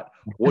 Scott,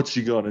 what's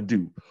you gonna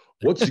do?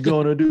 What's you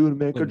gonna do to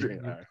make a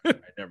dream? All right,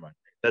 never mind.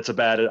 That's a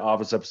bad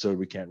Office episode.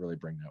 We can't really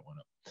bring that one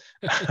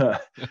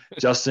up.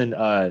 Justin,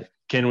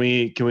 can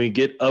we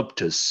get up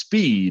to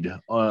speed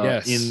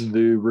in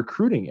the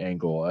recruiting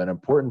angle? An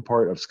important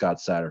part of Scott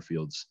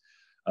Satterfield's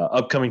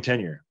upcoming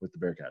tenure with the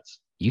Bearcats.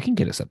 You can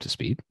get us up to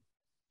speed.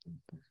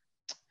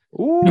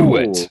 Ooh, do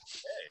it.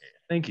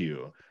 Thank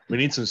you. We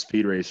need some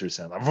speed racer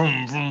sound.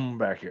 Vroom, vroom,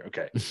 back here.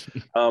 Okay.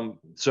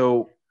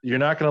 So you're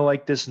not going to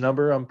like this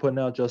number I'm putting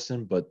out,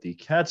 Justin, but the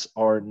Cats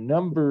are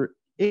number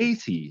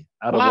 80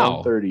 out of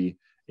 130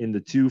 in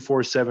the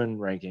 247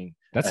 ranking.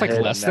 That's like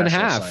less than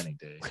half. Signing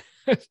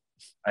day.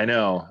 I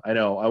know.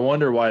 I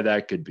wonder why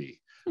that could be.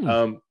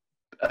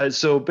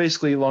 So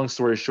basically, long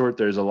story short,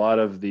 there's a lot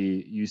of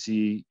the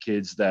UC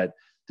kids that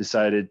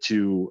decided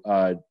to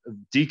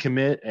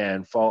decommit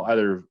and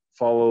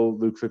follow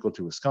Luke Fickell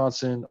to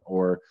Wisconsin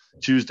or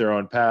choose their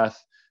own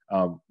path.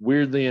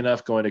 Weirdly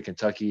enough, going to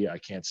Kentucky, I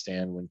can't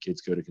stand when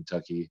kids go to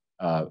Kentucky.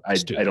 I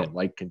don't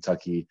like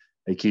Kentucky.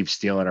 They keep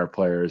stealing our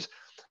players.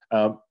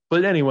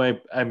 But anyway,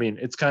 I mean,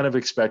 it's kind of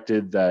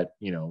expected that,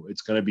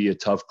 it's going to be a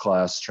tough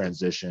class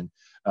transition.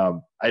 I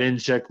didn't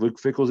check Luke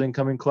Fickell's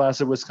incoming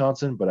class at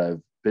Wisconsin, but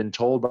I've been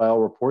told by all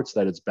reports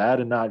that it's bad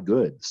and not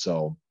good.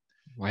 So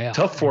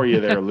tough for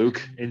you there,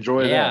 Luke.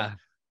 Enjoy that.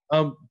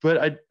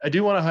 But I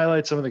do want to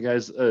highlight some of the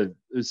guys,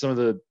 some of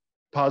the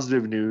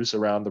positive news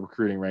around the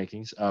recruiting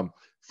rankings.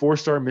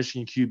 4-star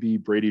Michigan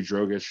QB Brady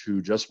Drogish,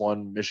 who just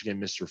won Michigan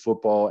Mr.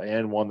 Football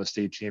and won the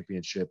state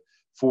championship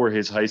for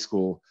his high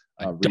school.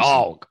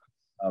 Dog.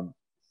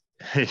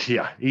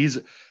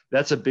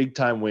 That's a big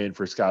time win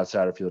for Scott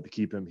Satterfield to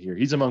keep him here.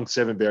 He's among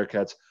 7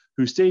 Bearcats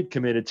who stayed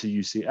committed to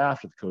UC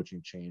after the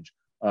coaching change.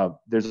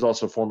 There's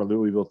also former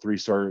Louisville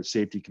 3-star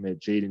safety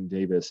commit Jaden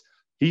Davis.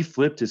 He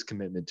flipped his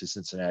commitment to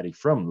Cincinnati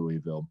from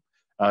Louisville.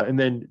 And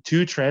then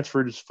 2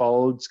 transfers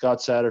followed Scott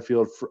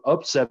Satterfield for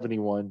up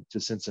 71 to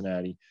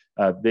Cincinnati.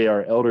 They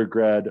are Elder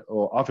grad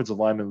offensive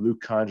lineman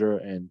Luke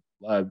Condra and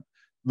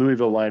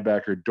Louisville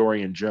linebacker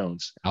Dorian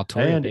Jones.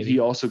 Altoria, and baby. he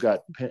also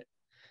got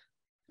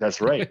That's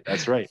right.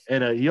 That's right.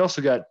 And he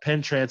also got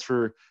Penn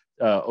transfer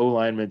O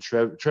lineman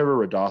Trevor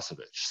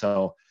Radosevich.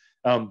 So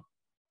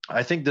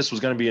I think this was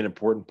going to be an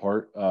important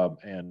part.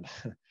 And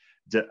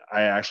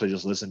I actually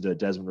just listened to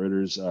Desmond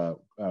Ritter's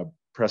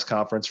press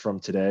conference from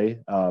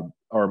today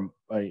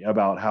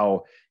about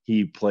how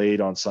he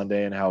played on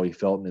Sunday and how he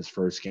felt in his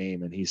first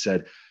game. And he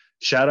said,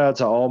 shout out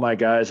to all my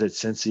guys at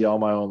Cincy, all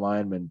my own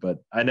linemen, but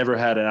I never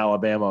had an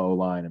Alabama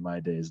O-line in my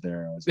days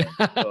there. I was like,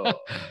 oh,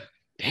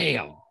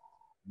 damn.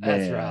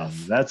 That's man,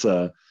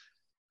 rough.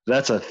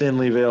 That's a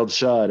thinly veiled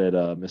shot at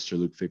Mr.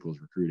 Luke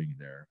Fickell's recruiting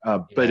there.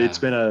 But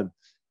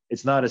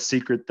it's not a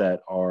secret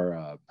that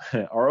our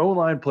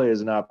O-line play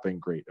has not been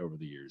great over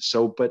the years.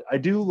 So, but I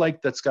do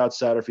like that Scott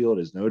Satterfield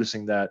is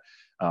noticing that.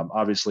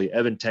 Obviously,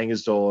 Evan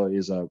Tangasdola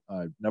is a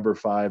number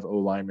 5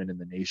 O-lineman in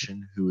the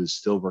nation who is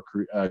still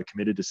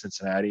committed to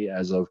Cincinnati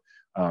as of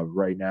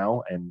right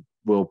now, and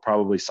will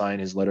probably sign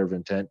his letter of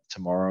intent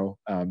tomorrow.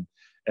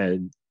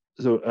 And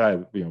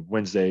so,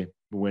 Wednesday,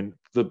 when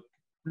the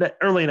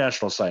early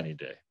National Signing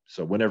Day.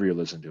 So whenever you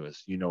listen to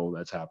us,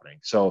 that's happening.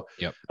 So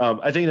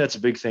I think that's a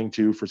big thing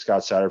too for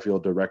Scott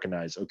Satterfield to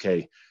recognize,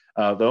 okay,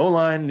 the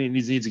O-line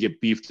needs to get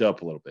beefed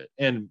up a little bit.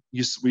 And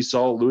we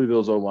saw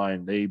Louisville's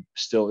O-line, they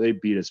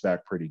beat us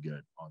back pretty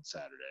good on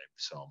Saturday.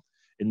 So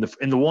in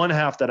the one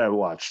half that I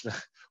watched,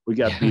 we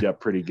got beat up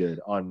pretty good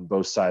on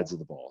both sides of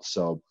the ball.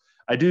 So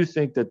I do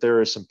think that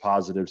there are some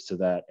positives to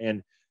that.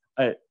 And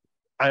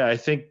I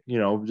think,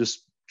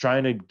 just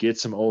trying to get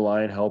some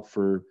O-line help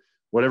for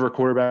whatever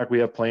quarterback we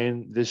have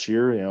playing this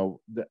year,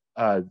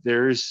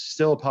 there is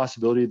still a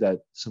possibility that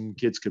some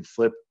kids could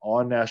flip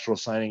on National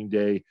Signing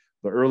Day,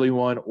 the early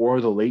one or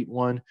the late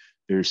one.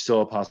 There's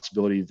still a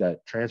possibility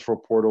that transfer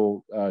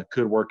portal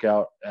could work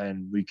out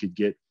and we could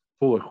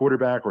pull a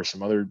quarterback or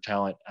some other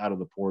talent out of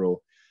the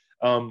portal.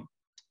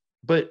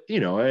 But,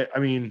 I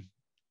mean,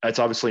 that's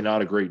obviously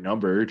not a great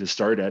number to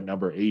start at,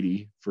 number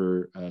 80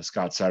 for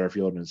Scott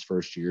Satterfield in his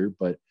first year.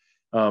 But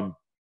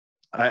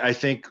I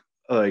think,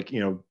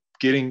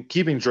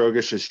 keeping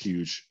Drogish is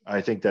huge.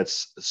 I think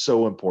that's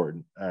so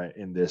important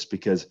in this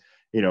because,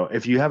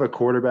 if you have a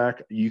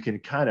quarterback, you can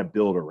kind of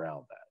build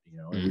around that,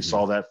 and we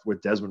saw that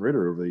with Desmond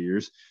Ridder over the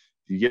years.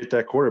 If you get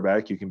that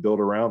quarterback, you can build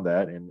around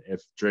that. And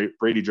if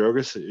Brady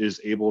Drogish is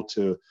able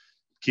to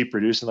keep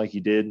producing like he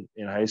did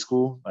in high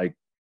school, like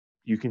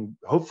you can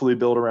hopefully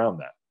build around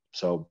that.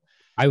 So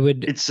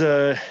it's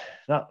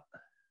not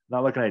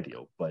looking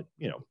ideal, but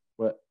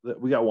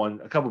we got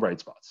a couple bright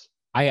spots.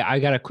 I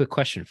got a quick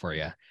question for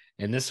you.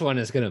 And this one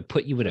is going to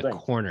put you in a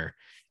corner.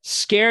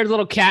 Scared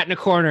little cat in a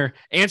corner.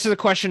 Answer the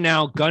question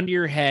now. Gun to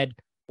your head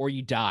or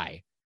you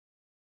die.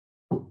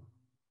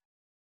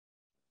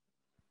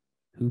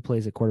 Who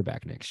plays a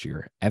quarterback next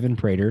year? Evan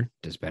Prater.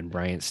 Does Ben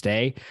Bryant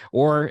stay?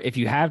 Or if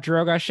you have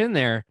Drogish in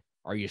there,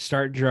 are you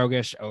starting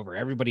Drogish over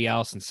everybody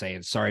else and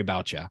saying, sorry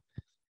about you?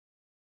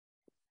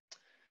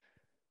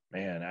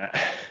 Man.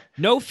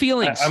 No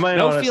feelings.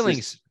 No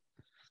feelings.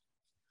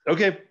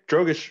 Okay.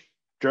 Drogish.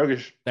 There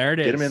it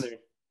is. Get him in there.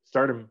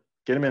 Start him.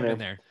 Get him in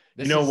there.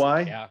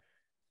 Why? Yeah.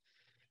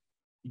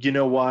 You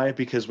know why?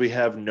 Because we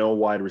have no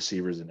wide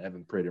receivers, and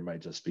Evan Prater might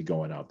just be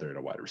going out there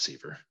to wide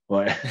receiver.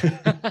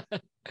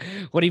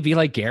 Would he be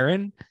like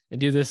Garen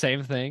and do the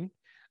same thing?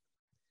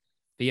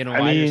 Being a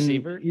wide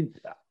receiver?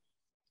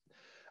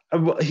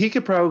 He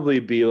could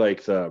probably be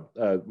like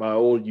my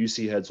old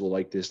UC heads will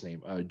like this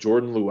name,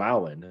 Jordan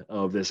Llewellyn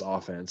of this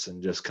offense,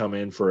 and just come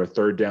in for a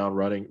third down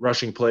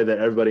rushing play that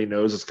everybody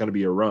knows it's going to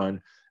be a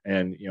run.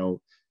 And,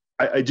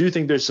 I do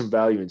think there's some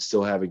value in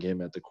still having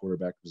him at the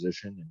quarterback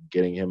position and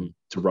getting him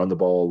to run the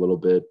ball a little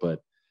bit.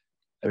 But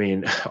I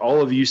mean,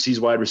 all of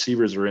UC's wide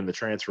receivers are in the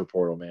transfer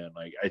portal, man.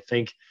 Like, I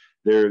think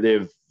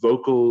they've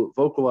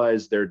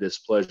vocalized their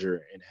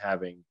displeasure in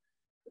having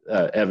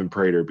Evan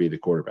Prater be the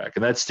quarterback.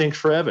 And that stinks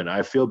for Evan.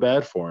 I feel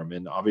bad for him.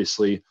 And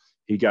obviously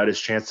he got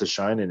his chance to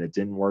shine and it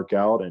didn't work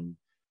out. And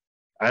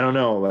I don't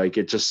know, like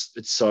it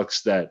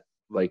sucks that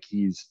like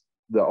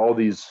all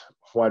these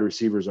wide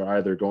receivers are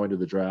either going to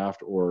the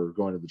draft or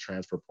going to the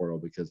transfer portal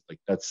because like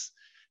it's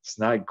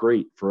not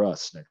great for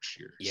us next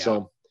year. Yeah.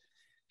 So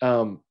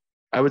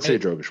I would say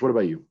Drogish. What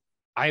about you?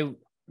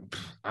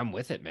 I'm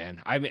with it,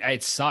 man. I mean,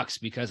 it sucks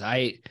because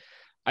I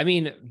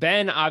mean,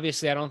 Ben,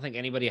 obviously I don't think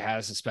anybody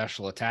has a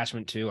special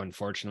attachment to,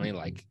 unfortunately.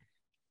 Like,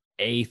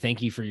 A,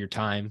 thank you for your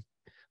time,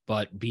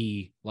 but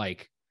B,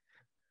 like,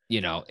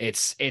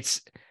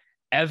 it's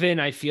Evan,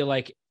 I feel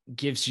like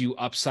gives you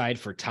upside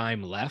for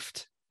time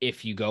left.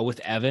 If you go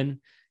with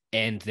Evan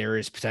and there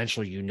is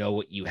potential,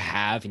 what you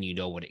have and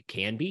what it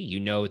can be,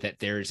 that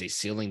there is a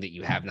ceiling that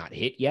you have not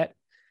hit yet,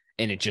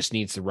 and it just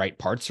needs the right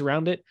parts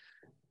around it.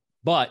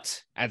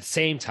 But at the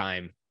same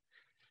time,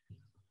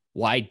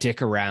 why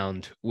dick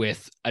around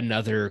with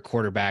another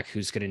quarterback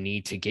who's going to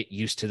need to get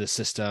used to the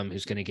system,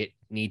 who's going to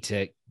need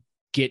to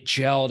get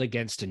gelled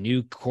against a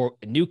new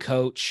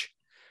coach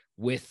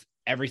with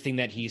everything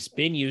that he's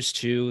been used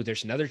to?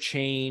 There's another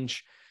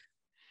change.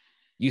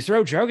 You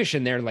throw Drogish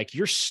in there, like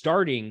you're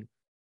starting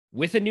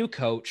with a new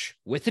coach,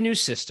 with a new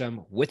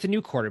system, with a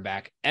new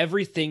quarterback.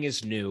 Everything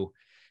is new.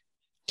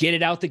 get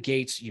it out the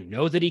gates. You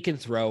know that he can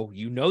throw.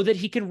 You know that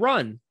he can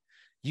run.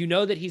 You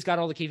know that he's got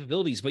all the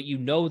capabilities, but you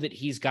know that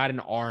he's got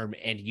an arm,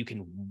 and you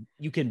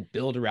can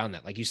build around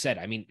that. Like you said,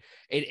 I mean,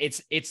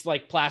 it's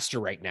like plaster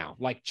right now.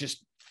 Like,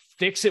 just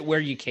fix it where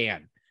you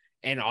can.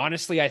 And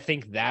honestly, I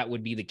think that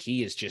would be the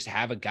key, is just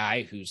have a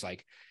guy who's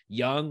like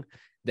young,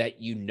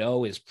 that you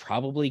know is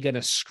probably going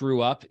to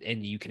screw up,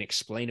 and you can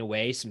explain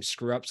away some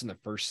screw ups in the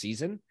first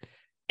season.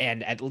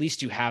 And at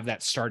least you have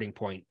that starting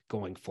point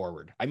going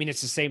forward. I mean,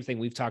 it's the same thing.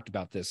 We've talked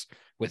about this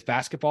with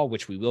basketball,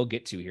 which we will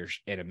get to here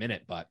in a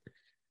minute, but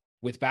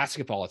with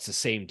basketball, it's the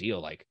same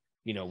deal. Like,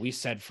 you know, we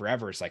said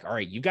forever, it's like, all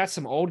right, you got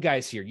some old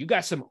guys here. You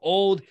got some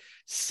old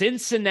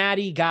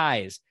Cincinnati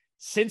guys,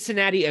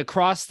 Cincinnati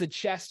across the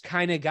chest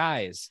kind of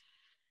guys.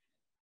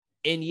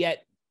 And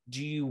yet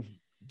you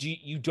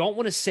don't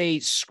want to say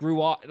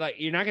screw off. Like,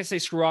 you're not going to say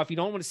screw off. You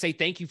don't want to say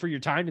thank you for your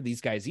time to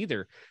these guys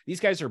either.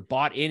 These guys are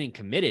bought in and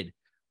committed,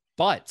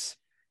 but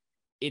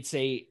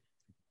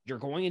you're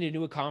going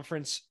into a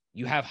conference.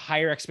 You have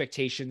higher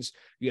expectations.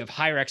 You have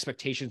higher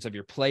expectations of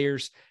your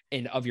players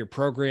and of your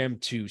program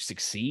to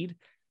succeed.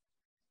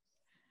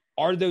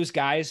 Are those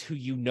guys who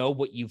you know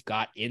what you've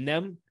got in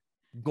them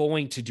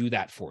going to do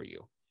that for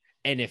you?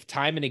 And if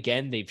time and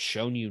again they've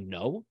shown you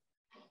no,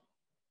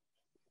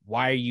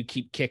 why are you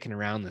keep kicking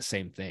around the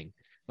same thing?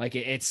 Like,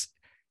 it's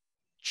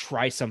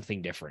try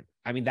something different.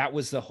 I mean, that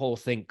was the whole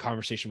thing,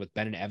 conversation with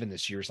Ben and Evan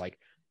this year, is like,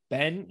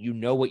 Ben, you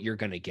know what you're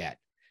going to get.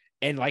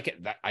 And like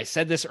I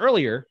said this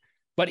earlier,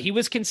 but he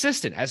was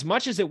consistent. As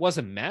much as it was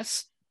a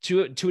mess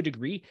to a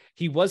degree,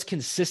 he was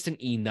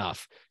consistent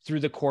enough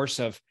through the course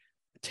of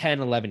 10,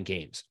 11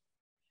 games.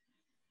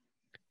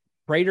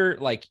 Prater,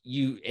 like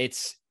you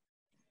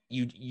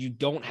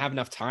don't have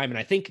enough time. And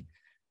I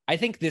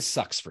think this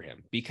sucks for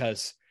him,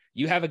 because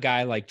you have a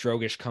guy like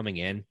Drogish coming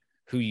in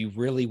who you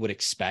really would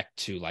expect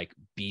to like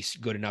be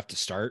good enough to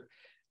start.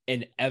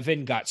 And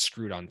Evan got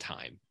screwed on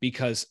time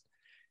because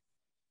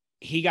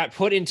he got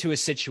put into a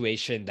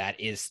situation that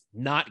is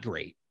not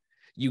great.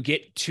 You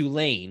get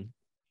Tulane,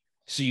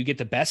 so you get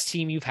the best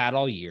team you've had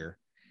all year,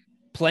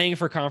 playing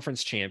for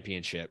conference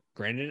championship,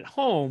 granted at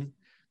home,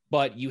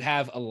 but you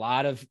have a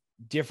lot of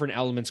different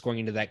elements going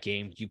into that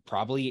game. You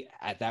probably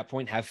at that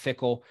point have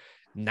Fickell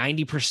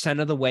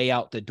 90% of the way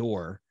out the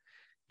door,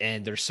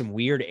 and there's some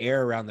weird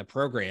air around the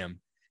program.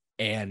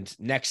 And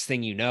next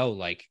thing you know,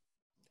 like,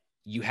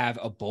 you have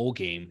a bowl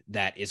game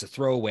that is a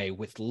throwaway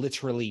with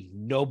literally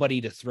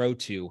nobody to throw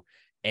to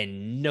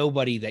and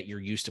nobody that you're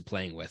used to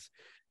playing with.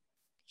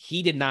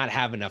 He did not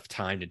have enough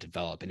time to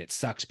develop, and it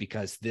sucks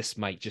because this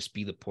might just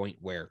be the point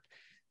where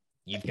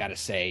you've got to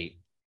say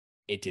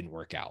it didn't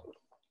work out.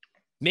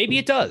 Maybe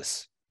it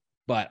does,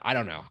 but I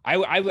don't know.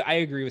 I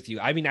agree with you.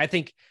 I mean, I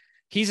think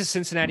he's a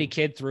Cincinnati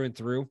kid through and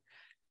through.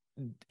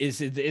 Is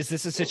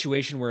this a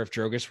situation where if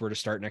Drogas were to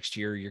start next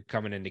year, you're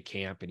coming into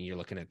camp and you're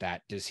looking at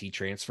that, does he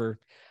transfer?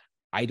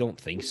 I don't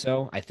think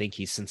so. I think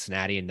he's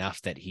Cincinnati enough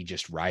that he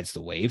just rides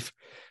the wave.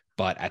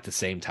 But at the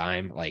same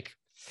time, like,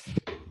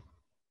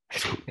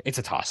 it's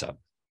a toss-up.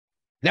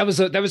 That was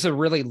a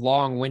really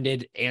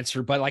long-winded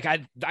answer, but like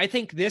I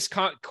think this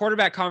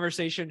quarterback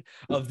conversation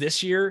of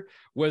this year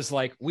was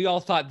like, we all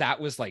thought that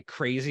was like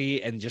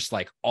crazy and just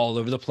like all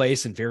over the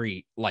place and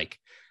very like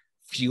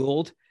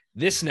fueled.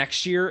 This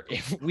next year,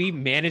 if we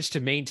manage to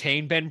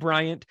maintain Ben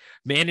Bryant,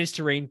 manage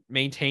to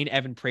maintain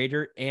Evan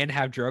Prater, and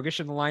have Drogish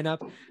in the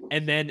lineup,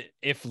 and then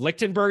if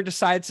Lichtenberg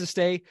decides to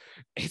stay,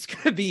 it's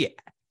going to be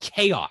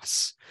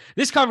chaos.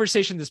 This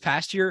conversation this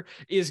past year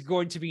is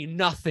going to be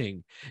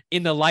nothing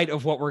in the light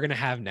of what we're going to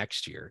have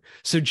next year.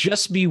 So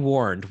just be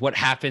warned, what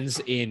happens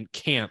in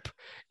camp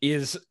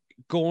is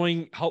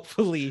going,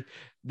 hopefully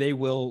they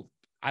will,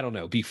 I don't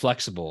know, be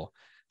flexible.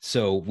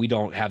 So we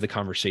don't have the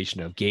conversation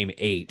of game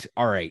 8.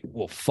 All right,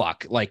 well,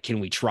 fuck, like, can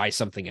we try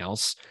something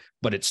else?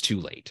 But it's too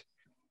late.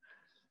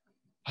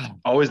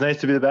 Always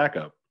nice to be the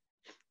backup.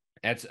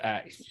 That's,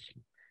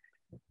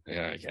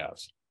 yeah, I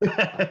guess.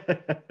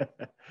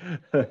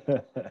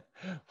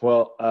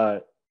 Well,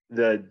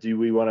 do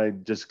we want to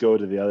just go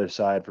to the other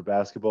side for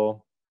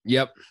basketball?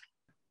 Yep.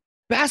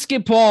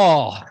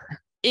 Basketball.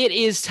 It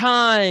is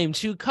time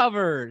to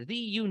cover the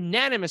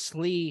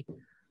unanimously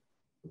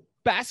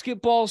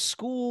basketball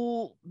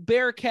school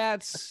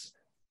Bearcats,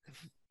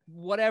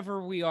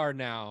 whatever we are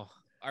now.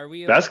 Are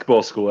we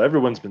basketball school?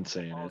 Everyone's been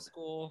saying it.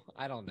 School?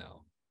 I don't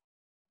know.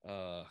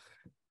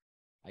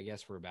 I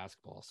guess we're a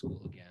basketball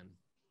school again,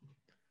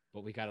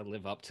 but we got to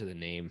live up to the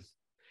name.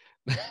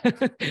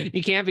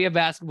 You can't be a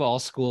basketball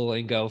school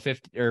and go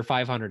 50 or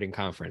 500 in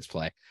conference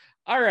play.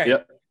 All right.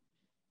 Yep.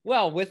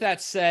 Well, with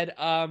that said,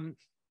 from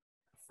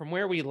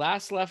where we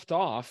last left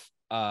off,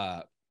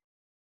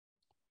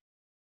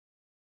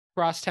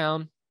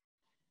 Crosstown,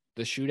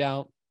 the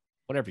shootout,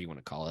 whatever you want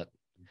to call it,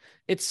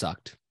 it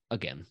sucked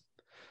again.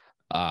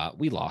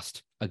 We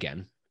lost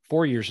again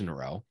 4 years in a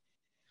row.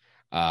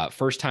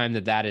 First time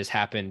that has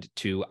happened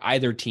to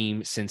either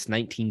team since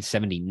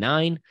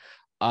 1979.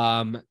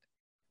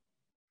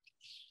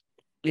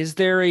 Is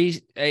there a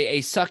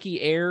sucky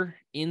air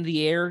in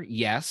the air?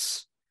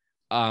 Yes.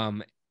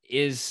 Are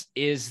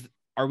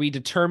Are we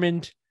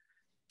determined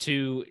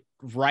to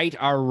right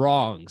our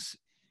wrongs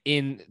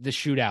in the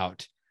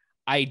shootout?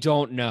 I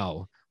don't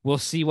know. We'll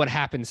see what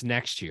happens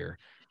next year.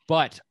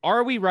 But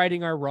are we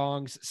righting our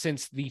wrongs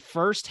since the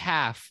first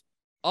half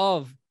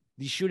of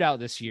the shootout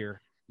this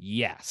year?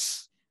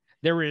 Yes.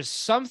 There is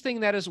something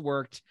that has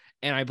worked,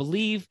 and I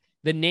believe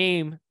the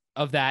name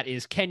of that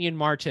is Kenyon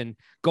Martin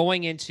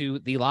going into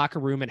the locker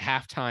room at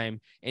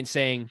halftime and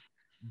saying,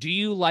 do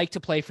you like to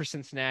play for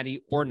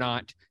Cincinnati or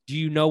not? Do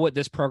you know what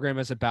this program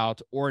is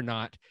about or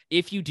not?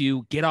 If you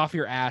do, get off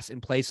your ass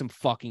and play some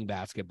fucking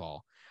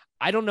basketball.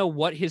 I don't know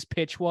what his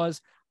pitch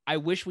was. I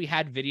wish we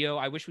had video.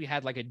 I wish we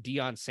had like a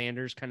Deion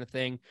Sanders kind of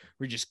thing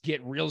where you just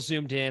get real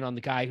zoomed in on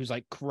the guy who's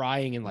like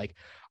crying and like,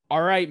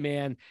 all right,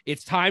 man,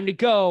 it's time to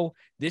go.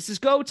 This is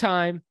go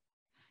time.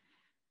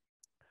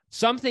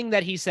 Something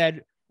that he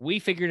said, we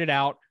figured it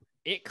out.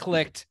 It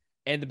clicked,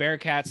 and the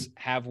Bearcats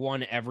have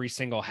won every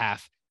single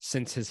half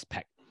since his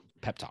pep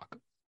talk.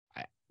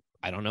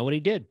 I don't know what he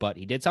did, but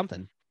he did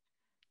something.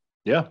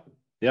 Yeah,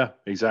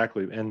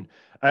 exactly. And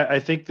I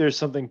think there's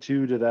something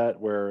too to that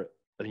where,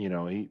 you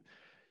know,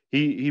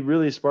 he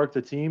really sparked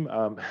the team.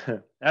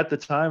 At the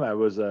time I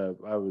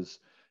was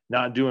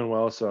not doing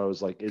well. So I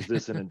was like, is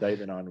this an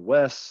indictment on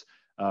Wes?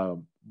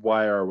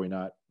 Why are we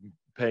not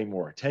paying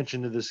more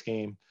attention to this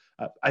game?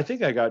 I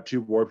think I got too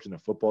warped into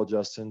football,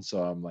 Justin.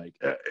 So I'm like,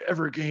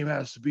 every game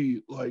has to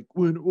be like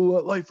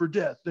life or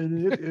death.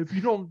 And if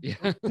you don't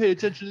pay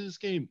attention to this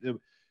game.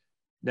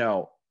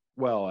 Now,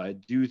 well, I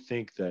do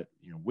think that,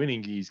 you know,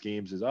 winning these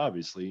games is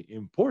obviously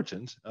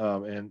important.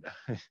 And,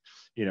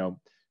 you know,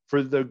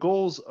 for the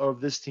goals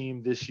of this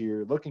team this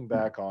year, looking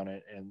back on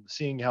it and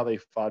seeing how they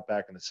fought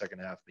back in the second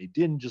half, they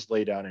didn't just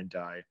lay down and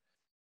die.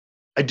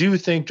 I do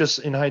think just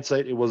in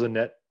hindsight, it was a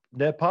net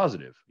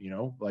positive, you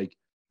know, like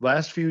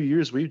last few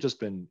years, we've just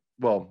been,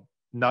 well,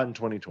 not in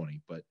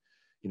 2020, but,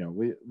 you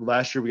know,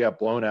 last year we got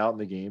blown out in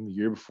the game. The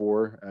year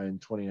before in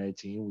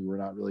 2019, we were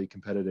not really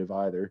competitive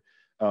either.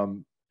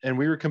 And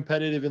we were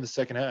competitive in the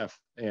second half.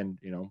 And,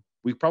 you know,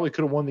 we probably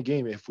could have won the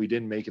game if we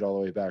didn't make it all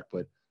the way back.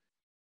 But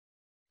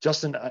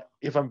Justin,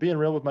 if I'm being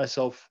real with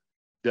myself,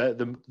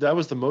 that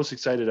was the most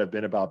excited I've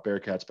been about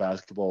Bearcats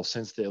basketball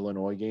since the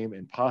Illinois game,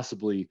 and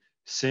possibly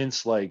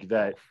since like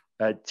that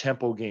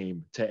Temple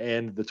game to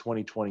end the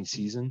 2020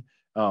 season.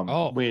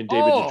 When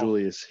David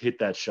DeJulius hit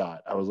that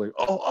shot, I was like,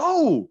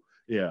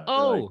 yeah.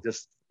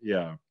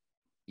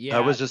 I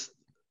was just,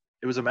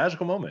 it was a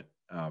magical moment.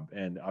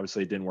 And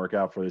obviously it didn't work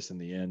out for us in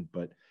the end,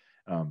 but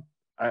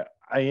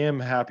I am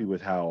happy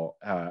with how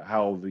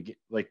we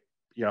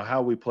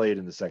played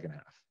in the second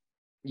half.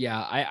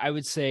 Yeah, I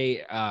would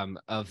say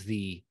of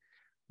the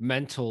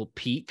mental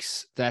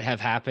peaks that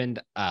have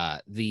happened,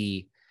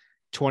 the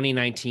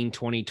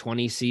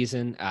 2019-2020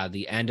 season,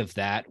 the end of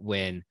that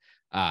when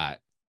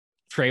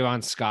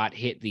Trayvon Scott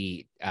hit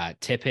the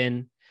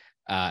tip-in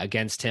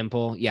against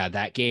Temple. Yeah,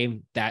 that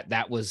game,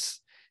 that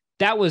was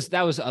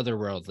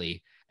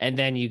otherworldly. And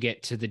then you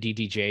get to the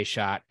DDJ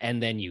shot,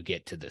 and then you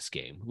get to this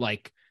game.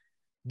 Like,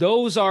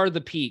 those are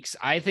the peaks.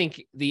 I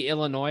think the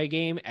Illinois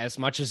game, as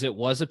much as it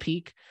was a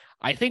peak,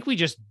 I think we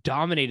just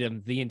dominated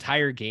them the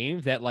entire game.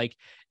 That like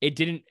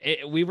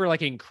we were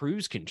like in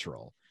cruise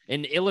control,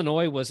 and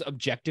Illinois was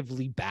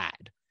objectively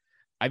bad.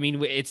 I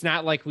mean, it's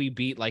not like we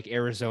beat like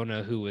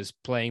Arizona, who was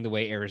playing the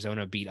way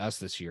Arizona beat us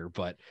this year,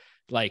 but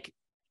like,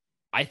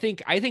 I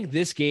think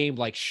this game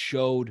like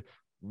showed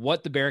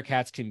what the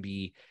Bearcats can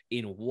be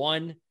in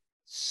one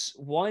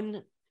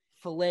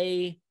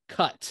fillet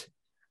cut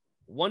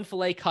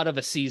of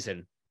a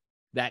season.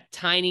 That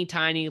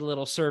tiny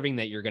little serving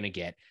that you're going to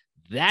get,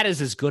 that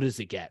is as good as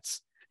it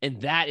gets.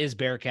 And that is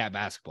Bearcat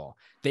basketball.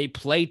 They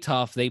played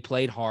tough. They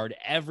played hard.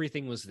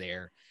 Everything was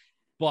there,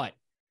 but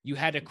you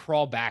had to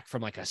crawl back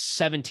from like a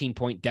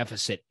 17-point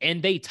deficit,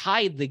 and they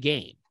tied the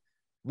game,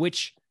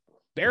 which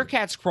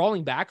Bearcats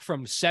crawling back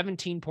from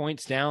 17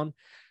 points down.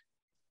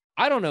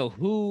 I don't know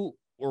who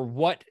or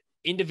what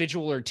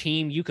individual or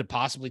team you could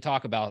possibly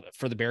talk about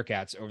for the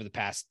Bearcats over the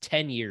past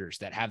 10 years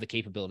that have the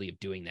capability of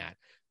doing that.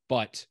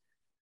 But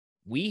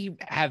we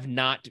have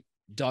not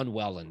done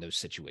well in those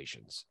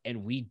situations,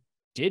 and we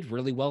did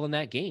really well in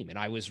that game. And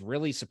I was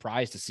really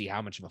surprised to see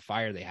how much of a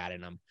fire they had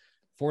in them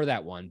for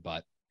that one,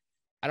 but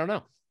I don't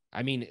know.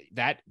 I mean,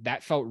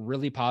 that felt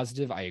really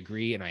positive. I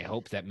agree. And I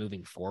hope that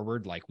moving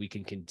forward, like, we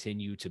can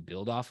continue to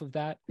build off of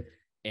that,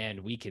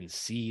 and we can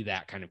see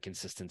that kind of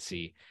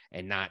consistency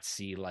and not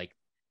see like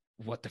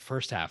what the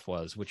first half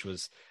was, which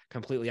was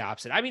completely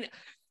opposite. I mean,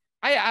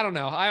 I don't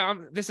know.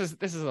 I'm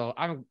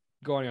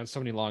going on so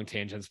many long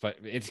tangents, but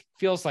it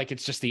feels like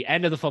it's just the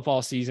end of the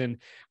football season.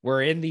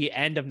 We're in the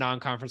end of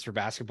non-conference for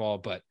basketball,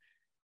 but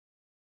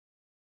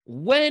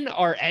when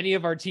are any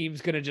of our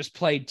teams going to just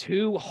play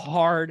two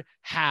hard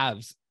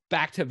halves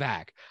back to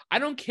back? I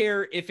don't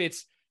care if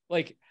it's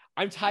like,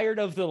 I'm tired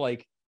of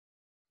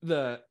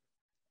the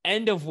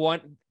end of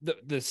one,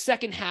 the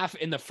second half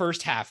and the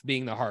first half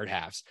being the hard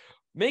halves.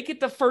 Make it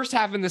the first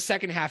half and the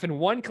second half in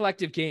one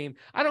collective game.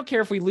 I don't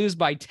care if we lose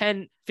by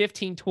 10,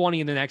 15,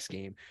 20 in the next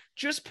game.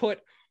 Just put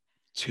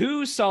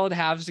 2 solid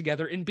halves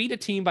together and beat a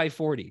team by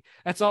 40.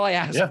 That's all I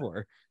asked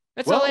for.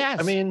 That's all I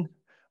asked. I mean,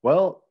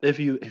 well, if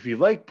you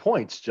like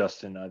points,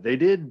 Justin, they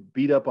did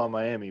beat up on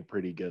Miami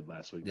pretty good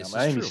last week. Now,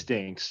 Miami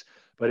stinks,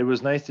 but it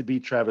was nice to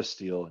beat Travis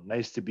Steele.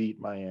 Nice to beat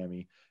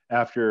Miami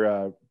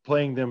after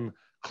playing them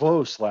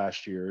close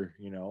last year.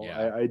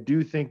 I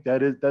do think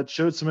that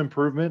showed some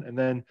improvement. And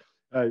then,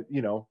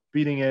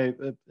 beating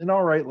an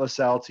all right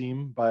LaSalle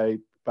team by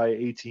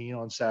 18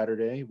 on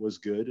Saturday was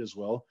good as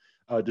well.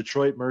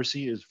 Detroit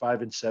Mercy is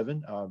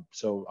 5-7.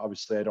 So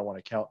obviously I don't want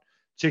to count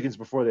chickens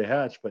before they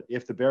hatch, but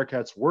if the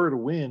Bearcats were to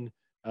win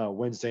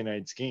Wednesday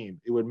night's game,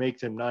 it would make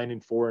them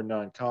 9-4 in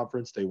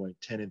non-conference. They went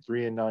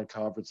 10-3 in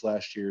non-conference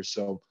last year.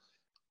 So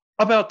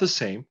about the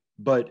same,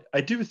 but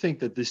I do think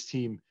that this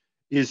team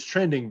is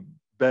trending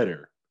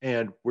better.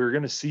 And we're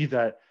going to see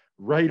that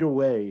right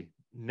away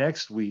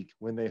next week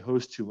when they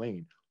host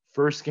Tulane.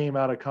 First game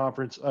out of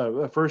conference,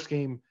 first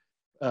game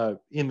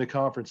in the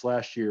conference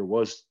last year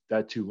was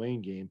that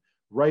Tulane game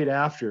right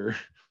after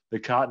the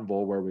Cotton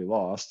Bowl where we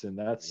lost, and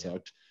that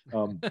sucked.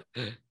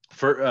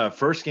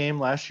 First game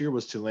last year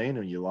was Tulane,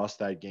 and you lost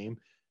that game.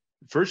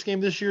 First game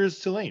this year is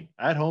Tulane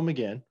at home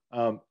again.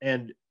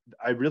 And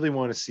I really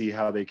want to see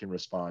how they can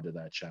respond to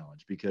that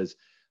challenge, because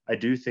I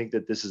do think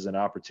that this is an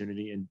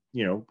opportunity. And,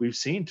 we've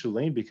seen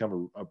Tulane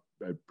become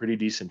a pretty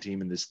decent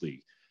team in this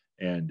league.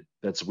 And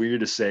that's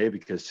weird to say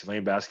because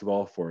Tulane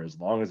basketball, for as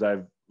long as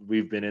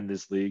we've been in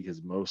this league,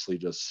 has mostly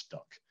just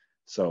stunk.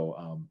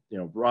 So,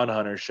 Ron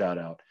Hunter, shout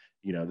out.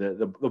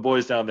 The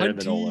boys down there in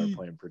the NOLA are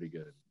playing pretty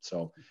good.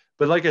 So,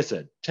 but like I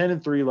said,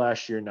 10-3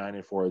 last year,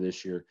 9-4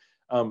 this year.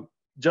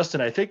 Justin,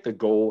 I think the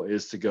goal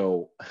is to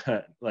go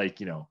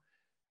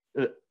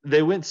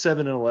they went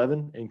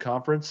 7-11 in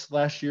conference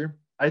last year.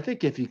 I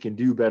think if you can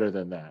do better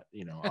than that,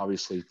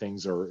 obviously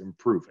things are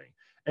improving.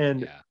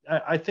 And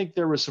I think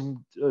there was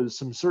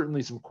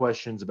certainly some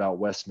questions about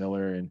Wes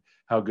Miller and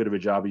how good of a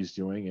job he's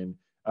doing.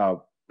 And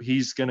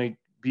he's going to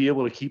be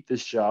able to keep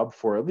this job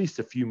for at least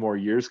a few more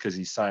years because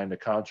he signed a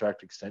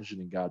contract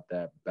extension and got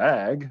that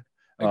bag.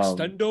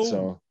 Extendo.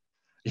 So,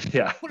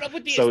 yeah. Put up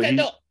with the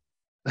extendo.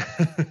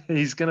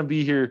 He's going to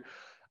be here,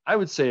 I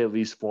would say, at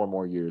least 4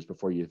 more years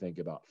before you think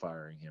about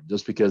firing him,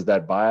 just because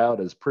that buyout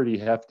is pretty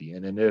hefty.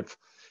 And then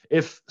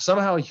if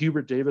somehow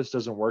Hubert Davis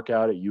doesn't work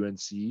out at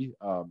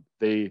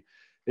UNC,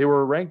 they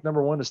were ranked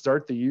number 1 to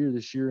start the year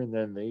this year, and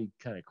then they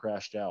kind of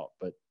crashed out.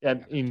 But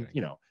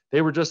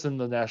they were just in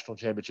the national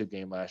championship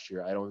game last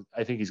year.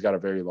 I think he's got a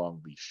very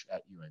long leash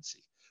at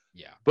UNC.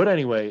 Yeah. But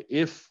anyway,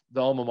 if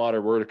the alma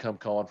mater were to come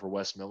calling for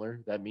Wes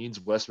Miller, that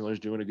means Wes Miller's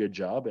doing a good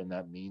job, and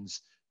that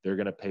means they're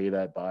going to pay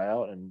that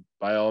buyout. And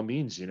by all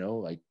means,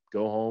 go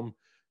home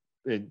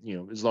and,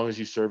 as long as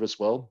you serve us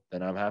well,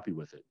 then I'm happy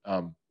with it.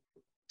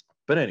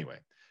 But anyway,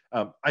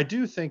 I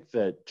do think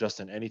that,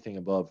 Justin, anything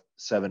above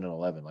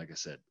 7-11, like I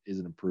said, is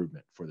an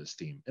improvement for this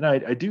team. And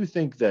I do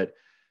think that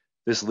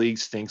this league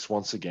stinks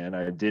once again.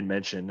 I did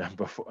mention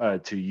before,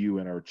 to you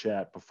in our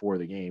chat before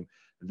the game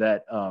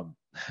that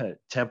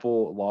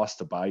Temple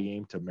lost a bye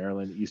game to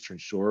Maryland Eastern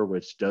Shore,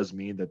 which does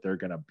mean that they're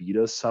going to beat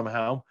us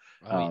somehow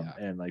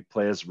and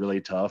play us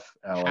really tough.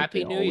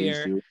 Happy New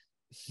Year. Do.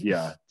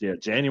 Yeah.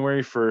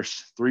 January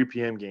 1st, 3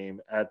 p.m. game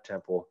at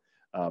Temple.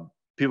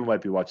 People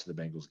might be watching the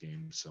Bengals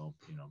game. So,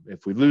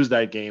 if we lose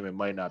that game, it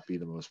might not be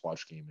the most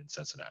watched game in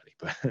Cincinnati.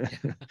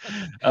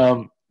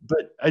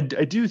 But I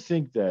do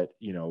think that,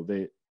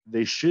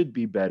 they should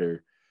be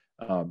better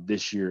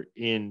this year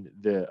in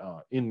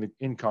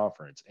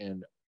conference.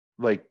 And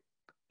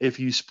if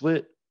you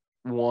split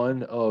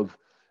one of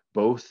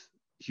both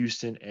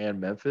Houston and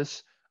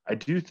Memphis, I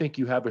do think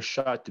you have a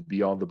shot to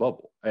be on the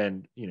bubble.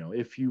 And,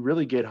 if you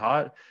really get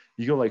hot,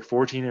 you go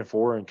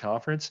 14-4 in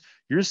conference,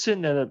 you're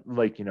sitting at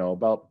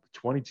about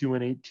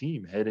 22-8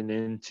 team heading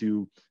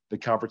into the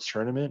conference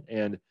tournament.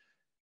 And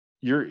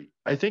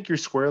I think you're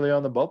squarely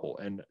on the bubble.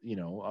 And,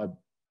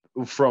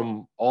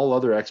 from all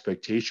other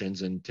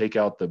expectations, and take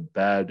out the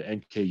bad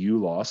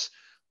NKU loss,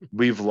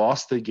 we've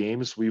lost the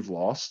games we've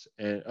lost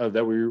and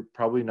that we were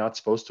probably not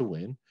supposed to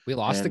win. We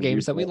lost the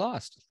games that we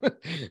lost.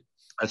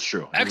 That's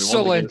true.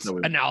 Excellent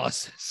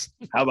analysis.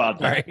 How about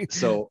that? Right.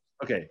 So,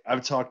 okay,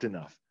 I've talked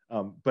enough.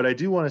 But I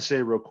do want to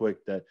say real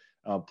quick that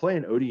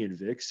playing Odie and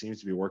Vic seems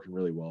to be working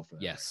really well for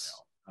them right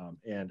now.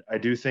 And I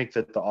do think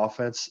that the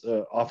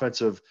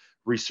offensive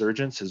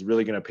resurgence is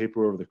really going to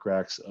paper over the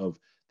cracks of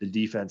the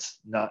defense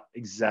not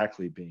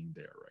exactly being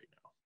there right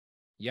now.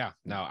 Yeah,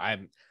 no,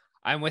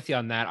 I'm with you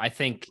on that. I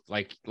think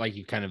like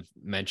you kind of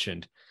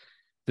mentioned,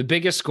 the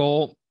biggest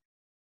goal,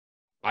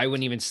 I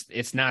wouldn't even,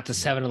 it's not the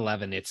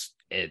 7-11.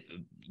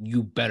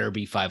 You better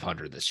be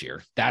 500 this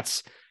year.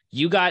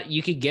 You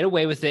could get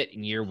away with it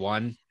in year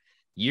 1.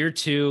 Year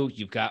 2,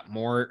 you've got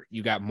more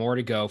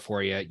to go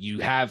for you.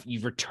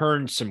 You've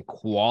returned some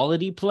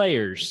quality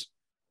players.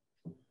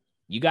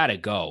 You got to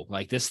go.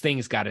 This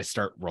thing's got to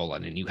start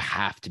rolling, and you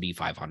have to be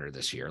 500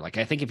 this year.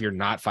 I think if you're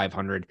not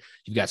 500,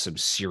 you've got some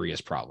serious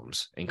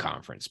problems in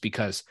conference,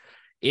 because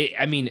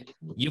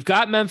you've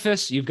got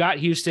Memphis, you've got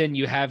Houston,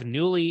 you have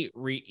newly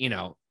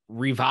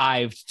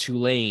revived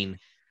Tulane.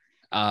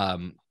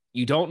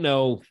 you don't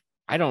know.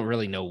 I don't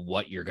really know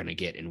what you're going to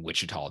get in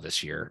Wichita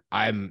this year.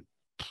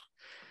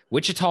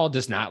 Wichita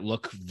does not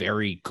look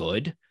very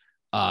good.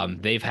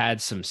 They've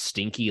had some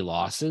stinky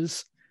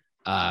losses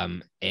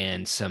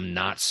and some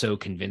not so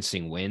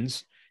convincing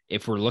wins.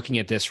 If we're looking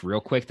at this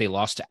real quick, they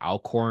lost to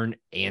Alcorn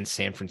and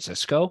San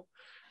Francisco.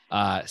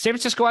 San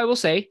Francisco, I will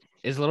say,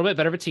 is a little bit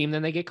better of a team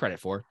than they get credit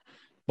for.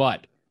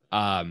 But,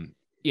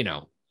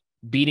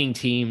 beating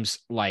teams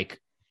like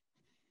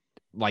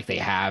they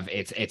have,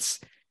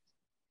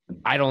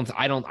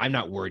 I'm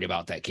not worried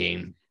about that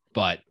game,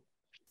 but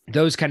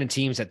those kind of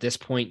teams at this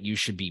point, you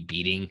should be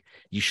beating,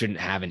 you shouldn't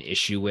have an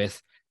issue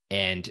with.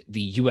 And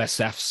the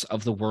USFs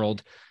of the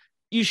world,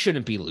 you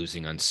shouldn't be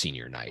losing on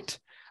senior night.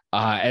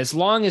 As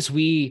long as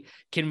we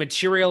can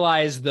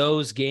materialize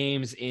those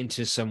games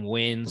into some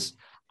wins,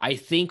 I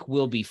think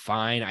we'll be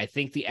fine. I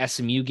think the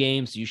SMU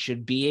games you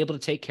should be able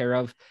to take care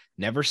of.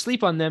 Never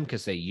sleep on them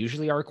because they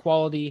usually are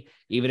quality,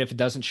 even if it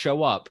doesn't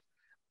show up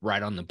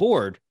right on the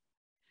board.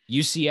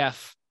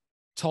 UCF,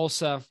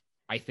 Tulsa,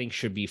 I think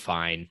should be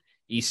fine.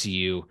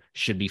 ECU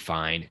should be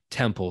fine.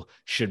 Temple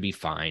should be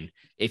fine.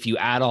 If you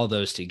add all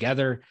those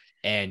together,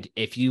 and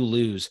if you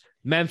lose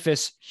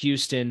Memphis,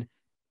 Houston,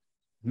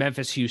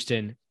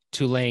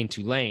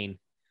 Tulane,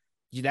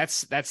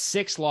 that's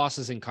 6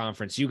 losses in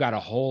conference. You got a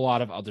whole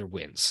lot of other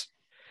wins.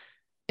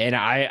 And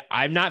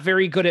I'm not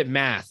very good at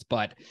math,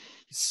 but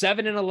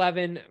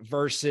 7-11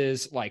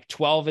 versus like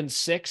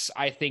 12-6,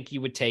 I think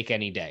you would take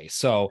any day.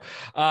 So,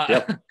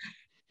 Yep.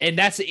 And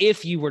that's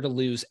if you were to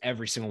lose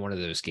every single one of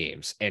those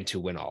games and to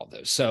win all of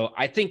those. So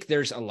I think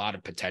there's a lot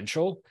of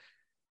potential.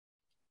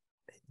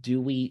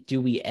 Do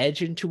we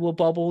edge into a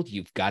bubble?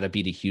 You've got to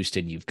beat a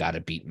Houston, you've got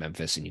to beat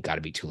Memphis, and you've got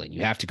to beat Tulane.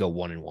 You have to go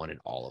 1-1 in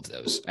all of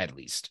those at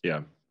least.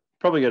 Yeah.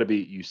 Probably got to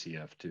beat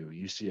UCF too.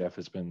 UCF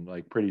has been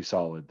like pretty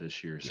solid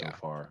this year so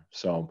far.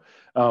 So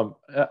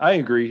I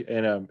agree.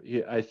 And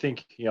I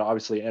think,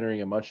 obviously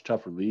entering a much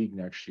tougher league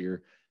next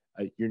year,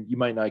 you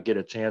might not get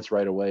a chance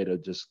right away to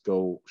just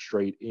go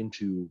straight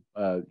into,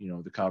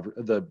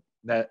 the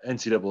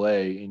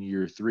NCAA in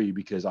year 3,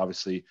 because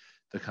obviously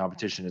the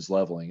competition is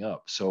leveling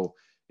up. So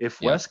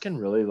if Wes can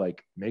really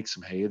like make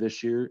some hay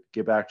this year,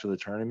 get back to the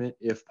tournament,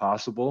 if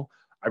possible,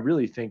 I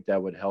really think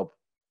that would help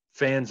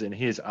fans in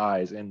his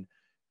eyes. And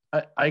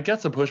I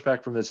got some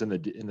pushback from this in the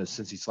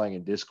Cincy Slang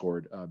and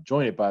Discord.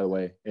 Join it, by the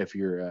way, if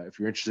you're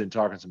interested in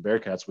talking some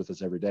Bearcats with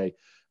us every day.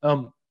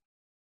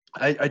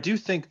 I do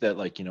think that,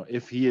 like,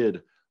 if he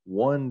had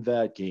won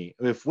that game,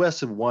 if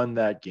Wes had won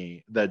that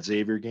game, that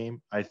Xavier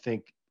game, I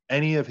think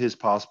any of his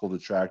possible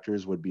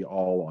detractors would be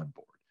all on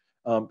board.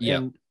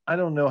 And I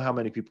don't know how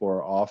many people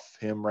are off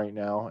him right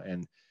now,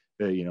 and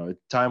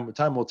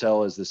time will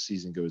tell as this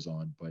season goes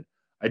on. But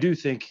I do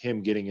think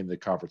him getting in the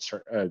conference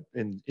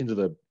into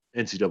the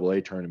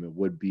NCAA tournament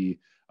would be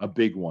a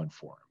big one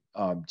for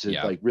him, to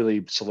like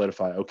really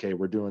solidify, okay,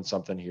 we're doing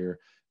something here.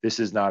 This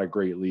is not a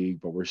great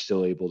league, but we're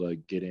still able to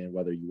get in,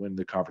 whether you win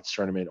the conference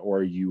tournament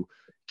or you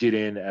get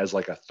in as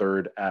like a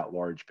third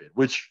at-large bid,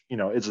 which,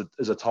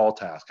 is a tall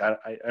task.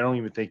 I don't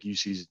even think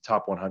UC's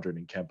top 100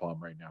 in KenPom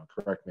right now.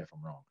 Correct me if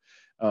I'm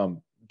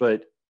wrong.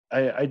 But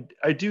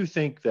I do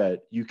think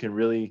that you can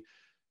really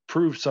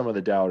prove some of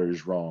the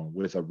doubters wrong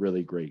with a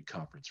really great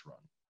conference run.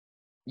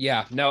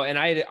 Yeah, no, and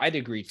I'd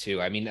agree too.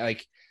 I mean,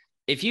 like,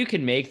 if you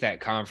can make that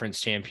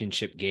conference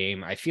championship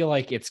game, I feel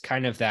like it's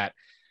kind of that,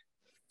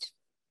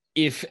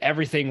 if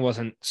everything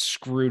wasn't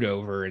screwed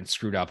over and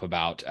screwed up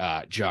about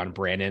John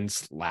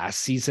Brannon's last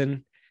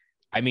season,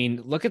 I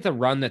mean, look at the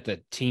run that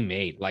the team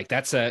made. Like,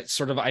 that's a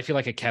sort of, I feel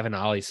like a Kevin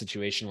Ollie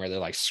situation where they're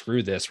like,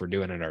 screw this, we're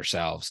doing it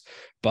ourselves.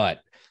 But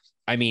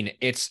I mean,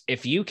 it's,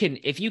 if you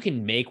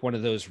can make one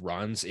of those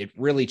runs, it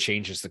really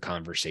changes the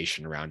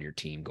conversation around your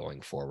team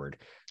going forward.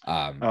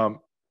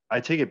 I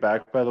take it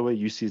back, by the way.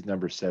 UC's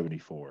number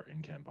 74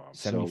 in KenPom.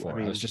 74. So,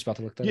 I was just about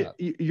to look that up.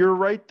 You're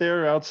right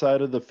there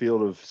outside of the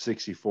field of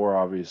 64,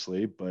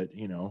 obviously. But,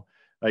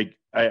 like,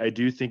 I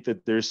do think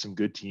that there's some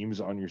good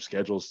teams on your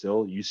schedule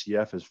still.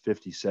 UCF is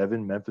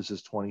 57, Memphis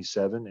is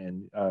 27,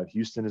 and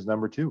Houston is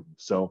number 2.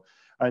 So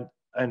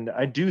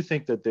I do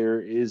think that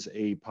there is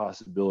a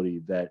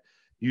possibility that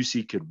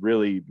UC could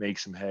really make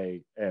some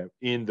hay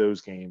in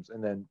those games.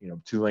 And then,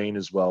 Tulane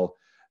as well.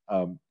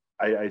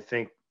 I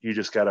think you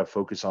just got to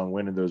focus on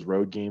winning those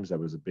road games. That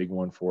was a big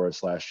one for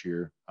us last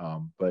year.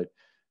 But,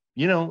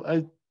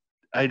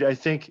 I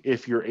think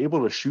if you're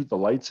able to shoot the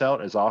lights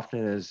out as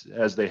often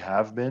as they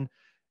have been,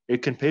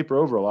 it can paper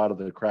over a lot of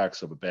the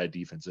cracks of a bad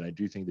defense. And I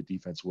do think the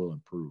defense will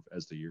improve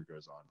as the year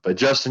goes on. But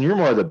Justin, you're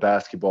more of the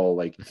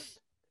basketball,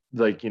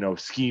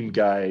 scheme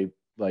guy,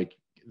 like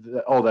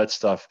all that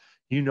stuff.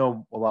 You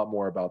know a lot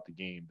more about the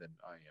game than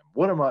I am.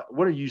 What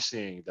are you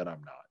seeing that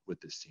I'm not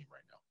with this team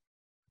right now?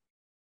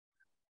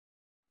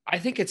 I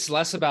think it's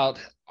less about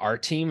our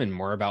team and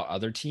more about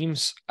other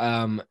teams.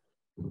 I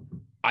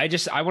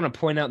want to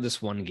point out this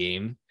one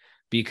game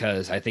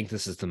because I think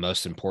this is the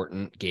most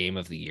important game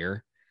of the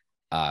year.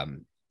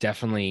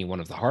 Definitely one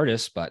of the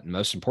hardest, but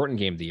most important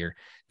game of the year.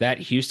 That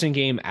Houston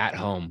game at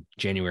home,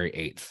 January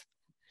 8th.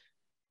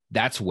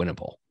 That's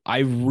winnable. I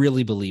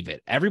really believe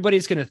it.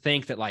 Everybody's going to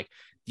think that, like,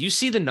 you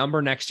see the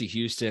number next to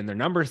Houston, they're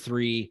number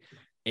 3.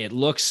 It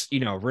looks,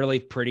 really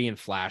pretty and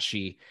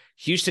flashy.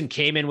 Houston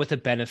came in with the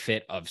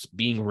benefit of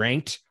being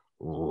ranked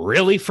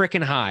really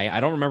freaking high.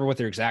 I don't remember what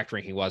their exact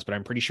ranking was, but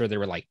I'm pretty sure they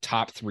were like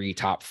top 3,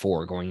 top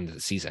 4 going into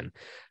the season.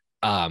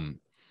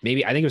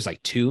 Maybe I think it was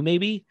like 2,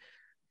 maybe.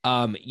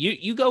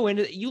 You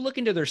look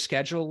into their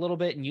schedule a little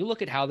bit and you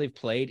look at how they've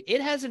played.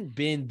 It hasn't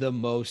been the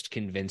most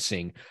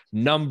convincing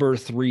number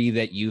 3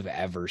 that you've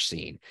ever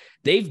seen.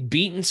 They've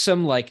beaten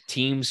some like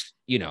teams,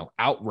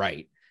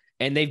 outright,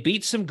 and they've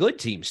beat some good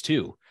teams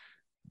too.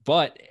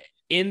 But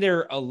in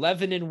their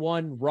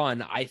 11-1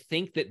 run, I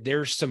think that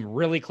there's some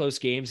really close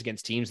games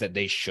against teams that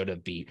they should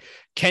have beat.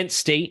 Kent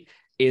State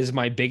is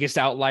my biggest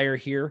outlier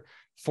here,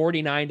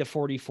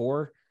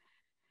 49-44.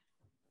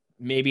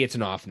 Maybe it's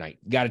an off night.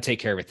 Got to take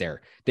care of it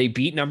there. They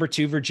beat number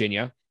 2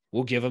 Virginia.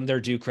 We'll give them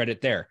their due credit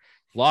there.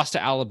 Lost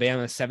to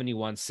Alabama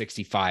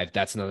 71-65.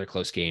 That's another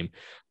close game.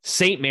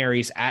 St.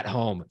 Mary's at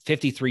home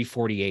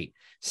 53-48.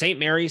 St.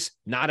 Mary's,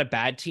 not a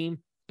bad team,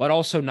 but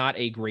also not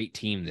a great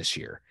team this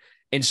year.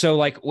 And so,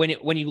 like, when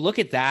you look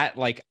at that,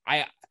 like,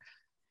 I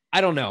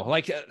don't know,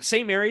 like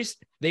St. Mary's,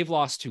 they've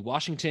lost to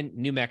Washington,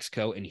 New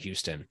Mexico, and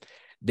Houston.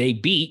 They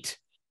beat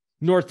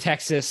North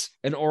Texas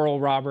and Oral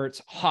Roberts,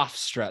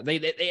 Hofstra.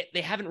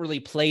 They haven't really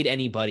played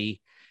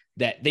anybody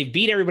that they've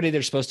beat everybody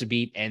they're supposed to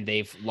beat, and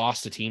they've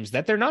lost to teams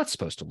that they're not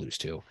supposed to lose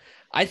to.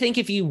 I think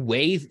if you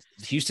weigh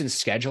Houston's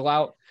schedule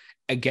out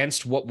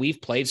against what we've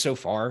played so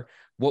far,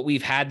 what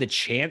we've had the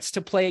chance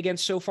to play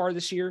against so far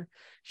this year,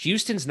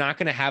 Houston's not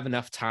going to have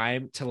enough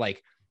time to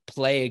like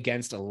play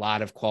against a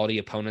lot of quality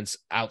opponents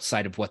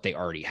outside of what they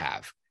already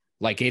have.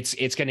 Like it's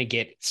going to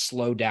get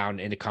slowed down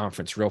into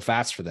conference real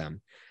fast for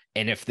them.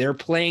 And if they're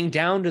playing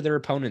down to their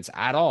opponents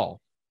at all,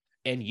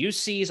 and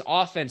UC's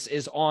offense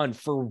is on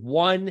for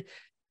one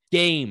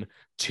game,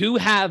 2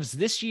 halves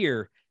this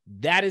year,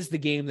 that is the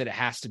game that it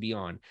has to be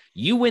on.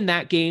 You win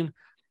that game,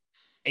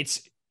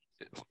 it's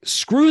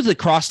screw the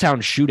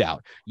crosstown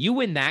shootout. You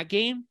win that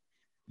game,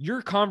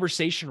 your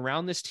conversation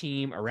around this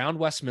team, around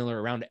Wes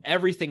Miller, around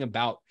everything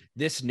about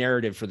this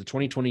narrative for the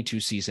 2022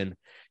 season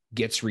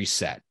gets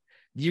reset.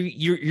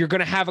 You're going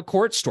to have a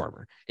court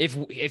stormer.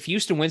 If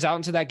Houston wins out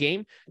into that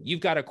game, you've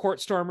got a court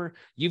stormer.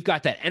 You've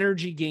got that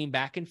energy game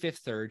back in fifth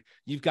third.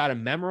 You've got a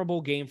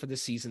memorable game for the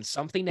season,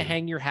 something to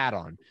hang your hat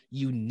on.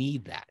 You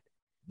need that.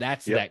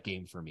 That's that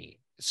game for me.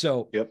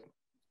 So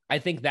I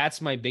think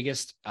that's my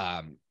biggest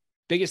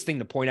thing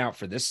to point out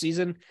for this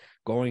season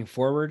going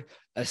forward.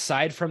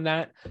 Aside from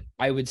that,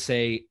 I would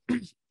say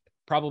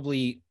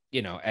probably,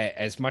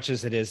 as much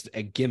as it is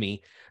a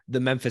gimme, the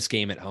Memphis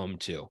game at home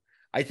too.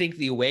 I think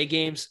the away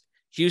games,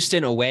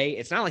 Houston away,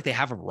 it's not like they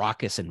have a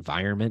raucous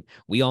environment.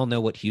 We all know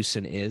what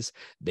Houston is.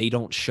 They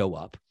don't show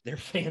up. Their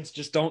fans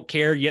just don't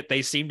care, yet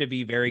they seem to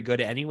be very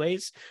good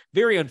anyways.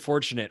 Very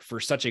unfortunate for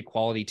such a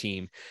quality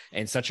team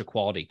and such a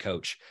quality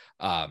coach.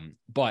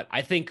 But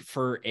I think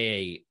for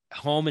a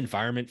home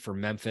environment for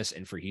Memphis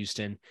and for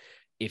Houston,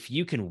 if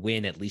you can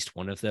win at least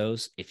one of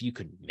those, if you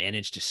could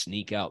manage to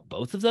sneak out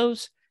both of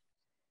those,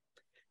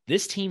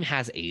 this team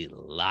has a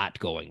lot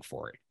going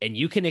for it, and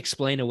you can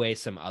explain away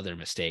some other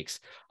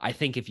mistakes. I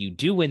think if you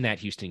do win that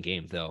Houston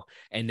game, though,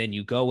 and then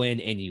you go in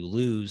and you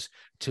lose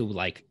to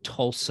like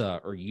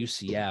Tulsa or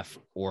UCF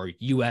or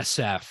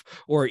USF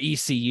or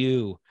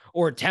ECU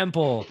or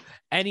Temple,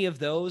 any of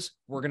those,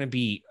 we're going to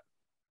be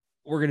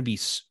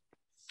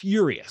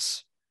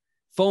furious,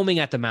 foaming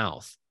at the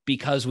mouth,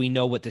 because we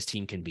know what this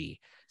team can be.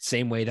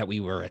 Same way that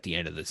we were at the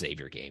end of the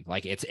Xavier game.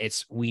 Like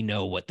we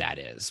know what that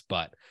is,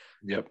 but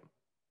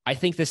I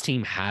think this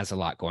team has a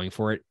lot going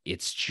for it.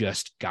 It's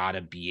just got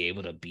to be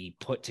able to be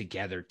put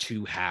together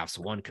 2 halves,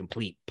 one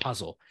complete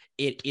puzzle.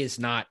 It is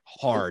not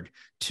hard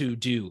to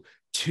do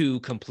 2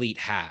 complete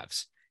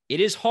halves. It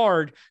is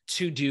hard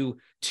to do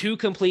 2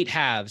 complete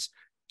halves,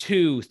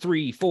 2,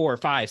 3, 4,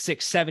 5,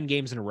 6, 7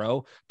 games in a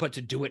row, but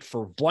to do it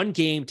for one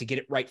game, to get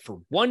it right for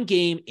one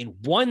game in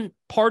one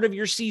part of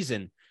your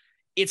season,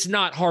 it's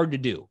not hard to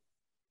do.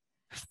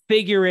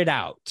 Figure it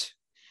out,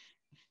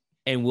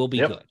 and we'll be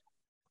good.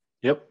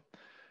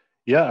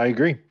 Yeah, I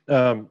agree.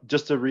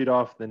 Just to read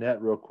off the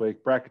net real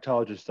quick,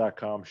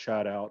 bracketologist.com,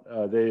 shout out.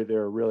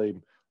 They're really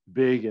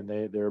big, and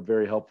they're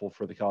very helpful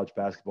for the college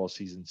basketball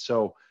season.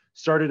 So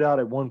started out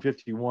at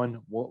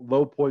 151.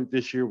 Low point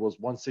this year was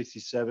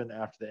 167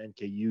 after the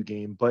NKU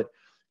game. But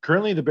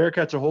currently the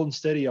Bearcats are holding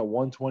steady at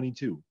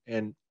 122.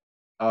 And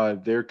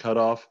their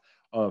cutoff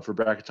for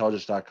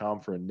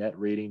bracketologist.com for a net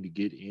rating to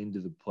get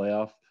into the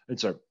playoff.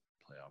 The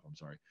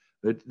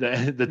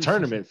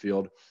tournament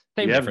field.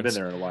 Same we difference.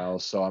 Haven't been there in a while,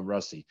 so I'm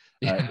rusty.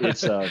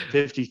 It's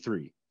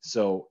 53.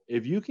 So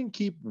if you can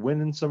keep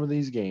winning some of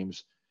these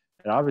games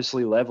and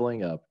obviously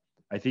leveling up,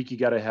 I think you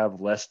got to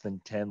have less than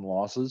 10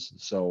 losses.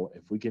 So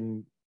if we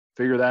can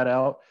figure that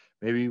out,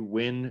 maybe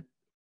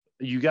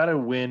you got to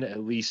win at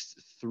least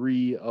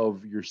 3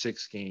 of your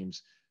 6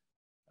 games.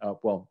 At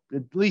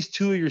least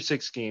 2 of your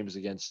 6 games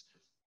against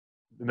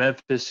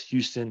Memphis,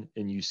 Houston,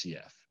 and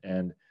UCF.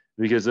 And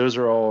because those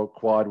are all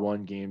quad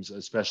one games,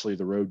 especially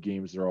the road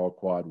games. They're all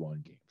quad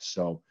one games.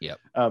 So, yep.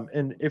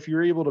 And if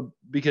you're able to,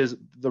 because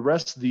the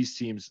rest of these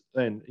teams,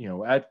 and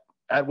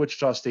at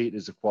Wichita State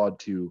is a quad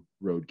 2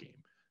 road game.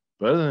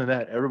 But other than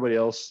that, everybody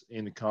else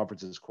in the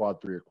conference is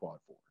quad 3 or quad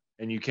 4.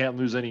 And you can't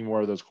lose any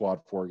more of those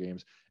quad 4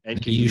 games.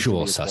 And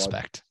usual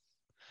suspect.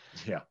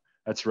 Yeah,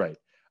 that's right.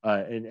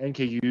 And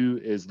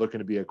NKU is looking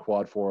to be a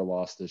quad 4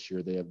 loss this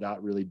year. They have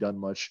not really done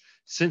much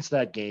since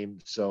that game.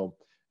 So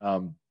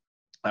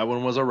that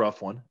one was a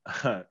rough one.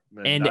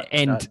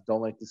 and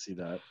don't like to see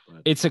that.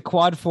 But. It's a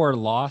quad 4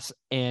 loss,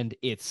 and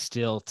it's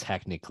still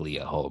technically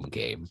a home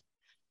game.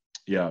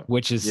 Yeah.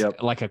 Which is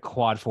like a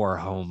quad 4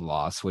 home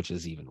loss, which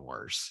is even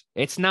worse.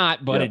 It's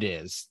not, but it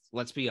is.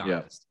 Let's be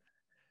honest.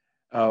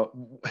 Yeah.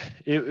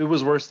 It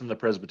was worse than the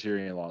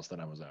Presbyterian loss that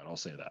I was at. I'll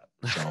say that.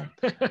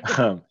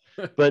 So,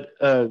 but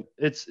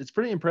it's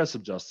pretty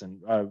impressive, Justin.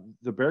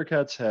 The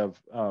Bearcats have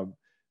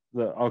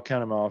I'll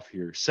count them off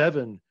here.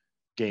 7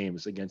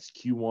 games against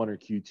Q1 or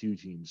Q2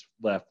 teams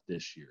left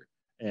this year,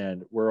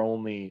 and we're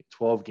only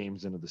 12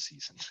 games into the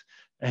season.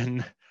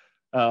 And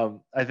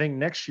I think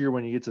next year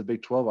when you get to the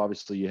Big 12,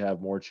 obviously you have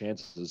more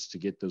chances to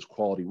get those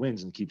quality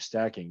wins and keep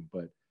stacking.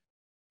 But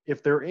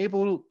if they're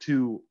able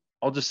to,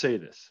 I'll just say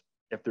this,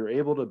 if they're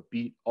able to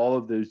beat all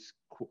of those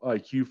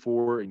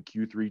Q4 and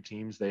Q3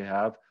 teams they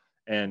have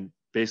and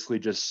basically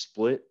just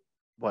split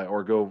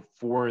or go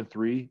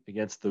 4-3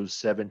 against those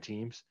 7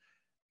 teams,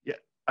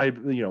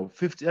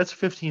 that's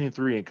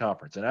 15-3 in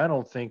conference. And I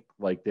don't think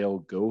like they'll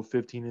go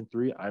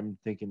 15-3. I'm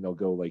thinking they'll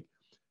go like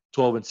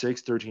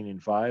 12-6,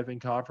 13-5 in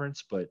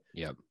conference. But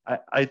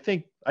I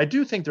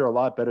do think they're a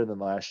lot better than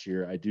last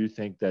year. I do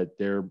think that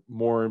they're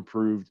more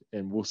improved,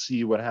 and we'll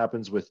see what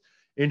happens with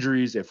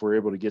injuries if we're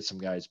able to get some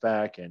guys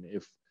back, and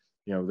if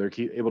they're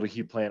able to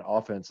keep playing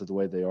offense the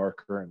way they are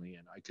currently.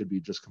 And I could be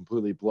just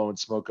completely blowing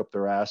smoke up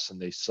their ass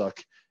and they suck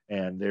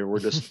and they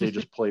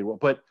just played well.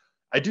 But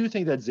I do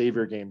think that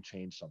Xavier game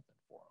changed something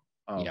for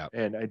them.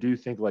 And I do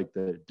think like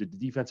the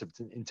defensive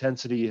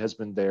intensity has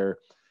been there.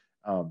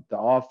 The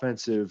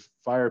offensive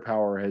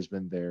firepower has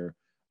been there.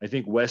 I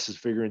think Wes is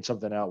figuring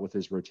something out with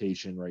his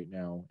rotation right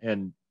now.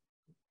 And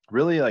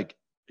really, like,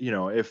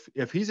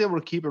 if he's able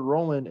to keep it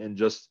rolling and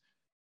just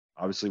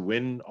obviously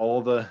win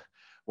all the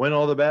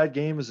bad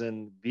games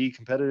and be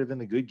competitive in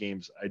the good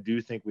games, I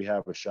do think we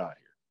have a shot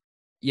here.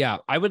 Yeah,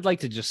 I would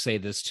like to just say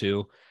this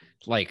too.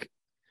 Like,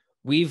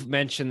 we've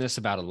mentioned this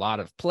about a lot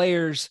of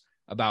players,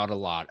 about a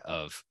lot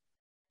of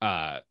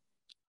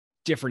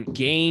different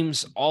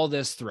games, all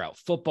this throughout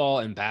football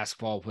and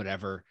basketball,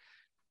 whatever.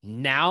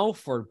 Now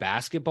for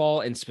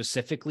basketball, and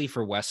specifically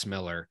for Wes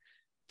Miller,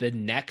 the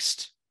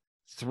next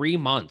 3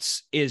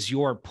 months is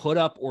your put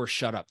up or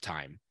shut up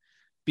time.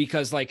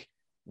 Because like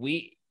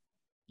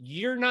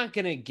you're not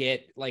going to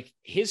get, like,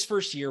 his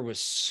first year was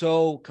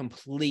so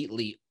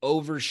completely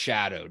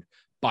overshadowed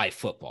by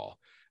football.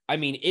 I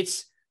mean,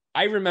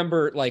 I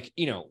remember, like,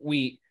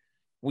 we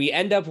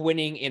end up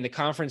winning in the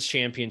conference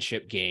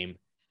championship game,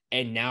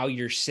 and now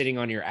you're sitting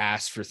on your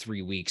ass for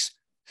 3 weeks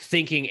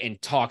thinking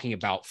and talking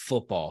about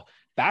football.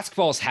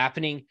 Basketball is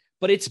happening,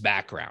 but it's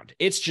background.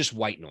 It's just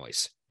white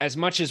noise. As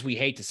much as we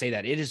hate to say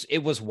that,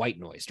 it was white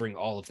noise during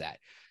all of that.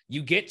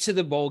 You get to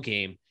the bowl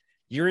game,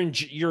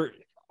 you're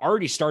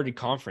already started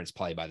conference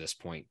play by this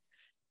point,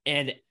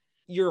 and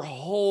your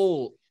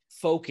whole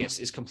focus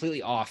is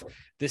completely off.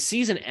 The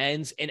season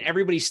ends and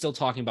everybody's still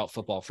talking about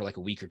football for like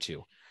a week or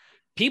two.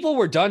 People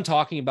were done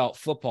talking about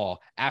football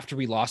after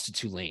we lost to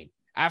Tulane,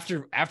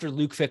 after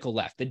Luke Fickell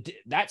left.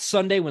 That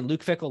Sunday when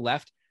Luke Fickell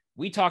left,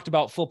 we talked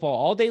about football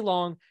all day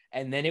long,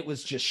 and then it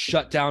was just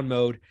shutdown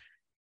mode.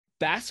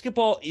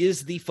 Basketball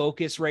is the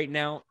focus right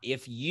now.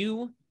 If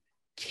you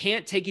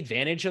can't take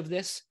advantage of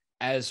this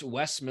as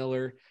Wes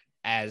Miller,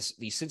 as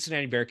the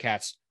Cincinnati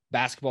Bearcats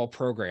basketball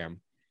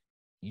program,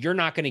 you're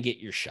not going to get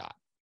your shot.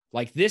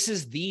 Like, this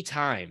is the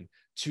time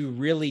to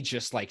really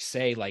just like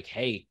say like,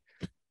 hey,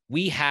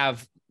 we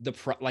have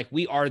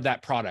we are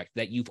that product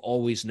that you've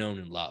always known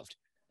and loved.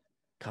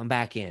 Come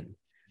back in.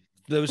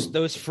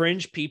 Those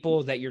fringe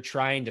people that you're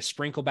trying to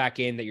sprinkle back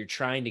in, that you're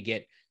trying to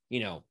get,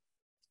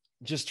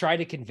 just try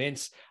to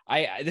convince.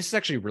 This is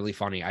actually really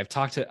funny.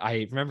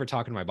 I remember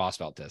talking to my boss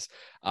about this.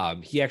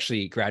 He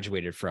actually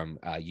graduated from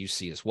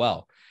UC as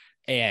well.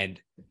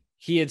 And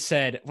he had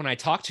said, when I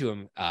talked to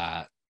him,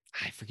 I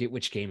forget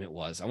which game it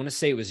was. I want to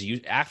say it was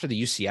after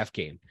the UCF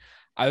game.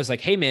 I was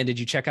like, hey man, did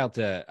you check out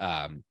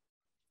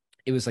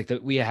it was like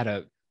we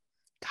had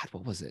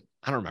what was it?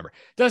 I don't remember.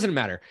 Doesn't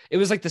matter. It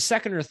was like the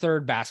second or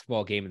third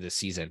basketball game of the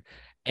season.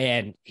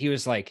 And he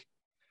was like,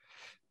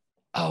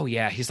 oh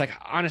yeah. He's like,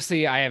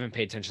 honestly, I haven't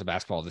paid attention to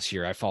basketball this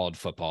year. I followed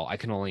football. I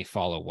can only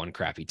follow one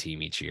crappy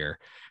team each year.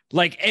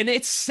 Like, and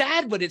it's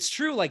sad, but it's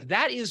true. Like,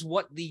 that is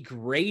what the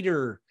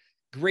greater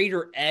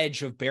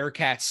edge of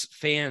Bearcats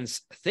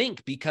fans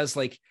think, because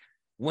like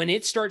when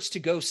it starts to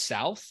go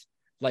south,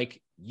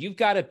 like You've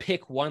got to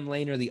pick one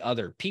lane or the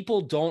other.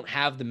 People don't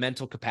have the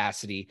mental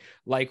capacity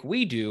like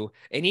we do.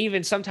 And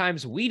even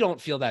sometimes we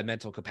don't feel that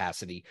mental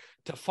capacity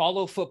to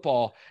follow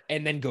football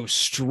and then go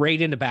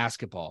straight into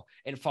basketball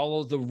and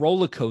follow the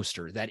roller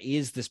coaster that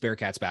is this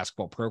Bearcats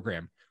basketball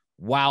program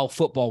while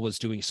football was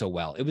doing so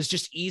well. It was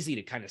just easy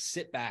to kind of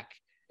sit back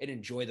and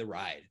enjoy the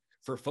ride.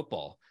 For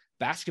football,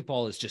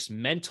 basketball is just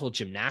mental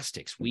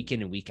gymnastics week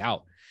in and week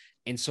out.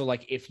 And so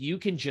like, if you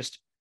can just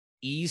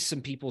ease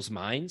some people's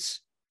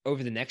minds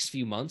over the next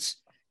few months,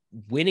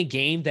 win a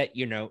game that,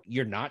 you know,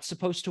 you're not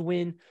supposed to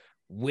win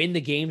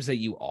the games that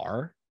you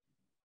are.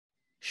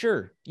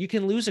 Sure, you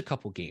can lose a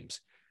couple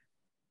games.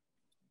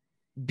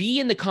 Be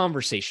in the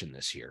conversation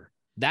this year.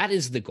 That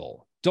is the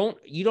goal.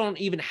 You don't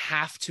even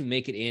have to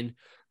make it in.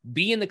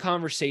 Be in the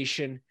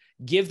conversation.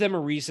 Give them a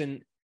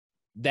reason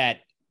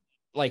that,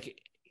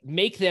 like,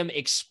 make them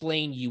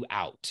explain you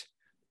out,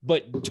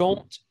 but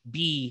don't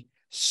be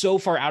so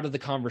far out of the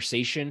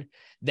conversation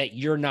that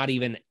you're not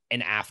even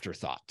an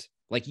afterthought.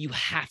 Like, you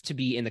have to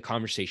be in the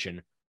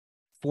conversation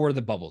for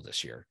the bubble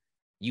this year.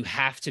 You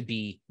have to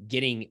be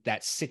getting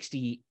that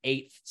 68th,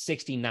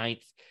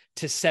 69th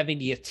to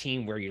 70th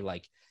team where you're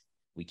like,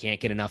 we can't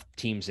get enough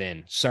teams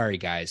in. Sorry,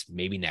 guys,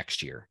 maybe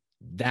next year.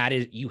 That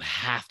is, you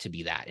have to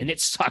be that. And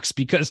it sucks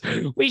because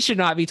we should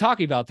not be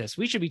talking about this.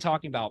 We should be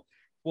talking about,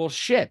 well,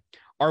 shit,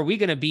 are we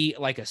going to be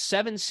like a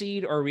 7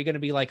 seed or are we going to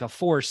be like a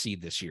 4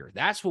 seed this year?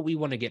 That's what we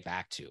want to get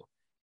back to.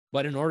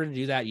 But in order to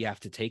do that, you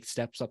have to take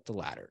steps up the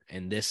ladder.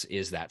 And this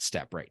is that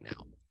step right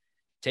now.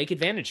 Take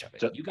advantage of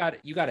it. You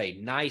got a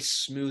nice,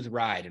 smooth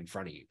ride in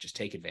front of you. Just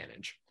take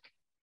advantage.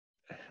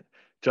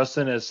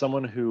 Justin, as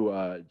someone who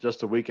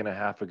just a week and a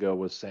half ago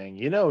was saying,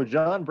 you know,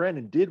 John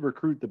Brandon did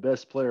recruit the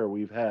best player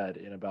we've had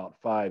in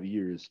about 5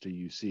 years to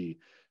UC.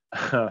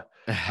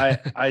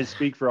 I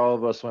speak for all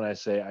of us when I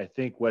say I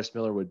think Wes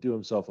Miller would do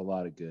himself a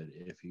lot of good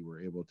if he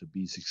were able to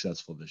be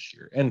successful this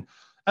year. And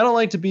I don't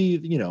like to be,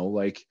 you know,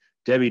 like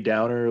Debbie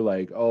Downer,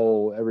 like,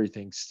 oh,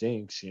 everything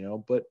stinks, you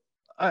know, but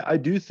I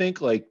do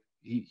think like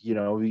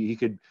he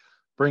could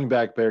bring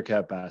back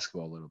Bearcat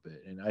basketball a little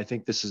bit. And I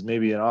think this is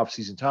maybe an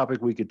off-season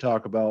topic we could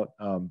talk about.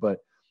 But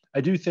I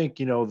do think,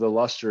 you know, the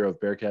luster of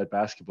Bearcat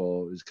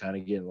basketball is kind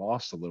of getting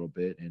lost a little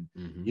bit. And,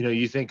 you know,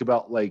 you think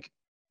about like,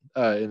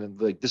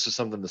 and like, this is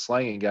something the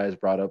slanging guys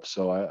brought up.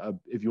 So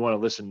if you want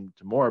to listen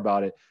to more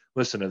about it,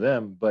 listen to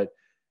them. But,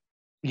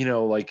 you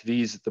know, like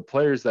the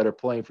players that are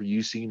playing for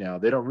UC now,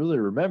 they don't really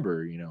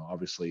remember, you know,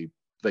 obviously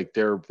like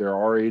they're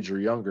our age or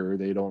younger.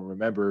 They don't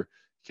remember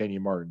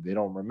Kenyon Martin. They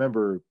don't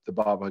remember the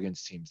Bob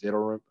Huggins teams. They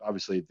don't,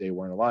 obviously they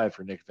weren't alive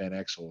for Nick Van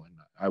Exel, and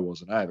I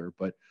wasn't either,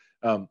 but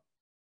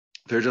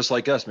they're just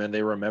like us, man.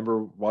 They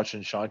remember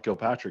watching Sean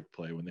Kilpatrick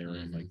play when they were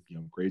in like, you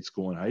know, grade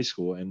school and high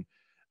school. And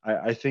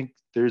I think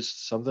there's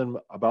something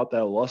about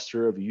that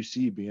luster of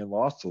UC being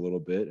lost a little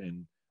bit.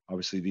 And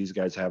obviously these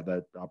guys have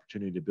that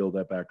opportunity to build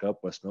that back up.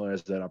 Wes Miller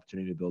has that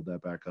opportunity to build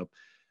that back up.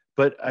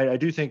 But I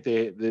do think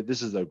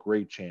this is a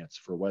great chance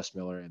for Wes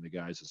Miller and the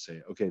guys to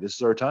say, okay, this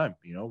is our time.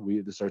 You know,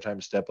 this is our time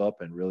to step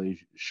up and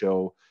really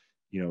show,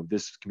 you know,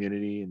 this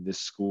community and this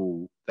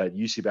school that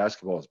UC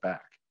basketball is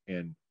back.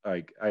 And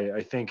I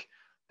think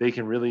they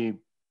can really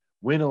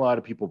win a lot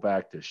of people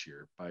back this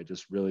year by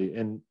just really,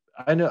 and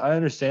I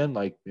understand,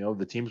 like, you know,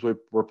 the teams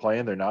we're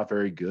playing, they're not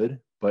very good,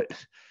 but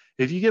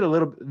if you get a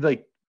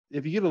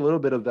little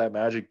bit of that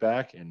magic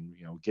back and,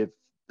 you know, get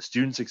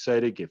students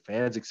excited, get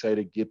fans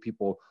excited, get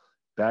people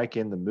back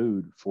in the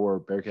mood for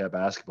Bearcat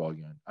basketball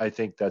again, I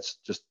think that's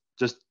just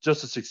a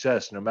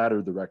success no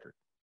matter the record.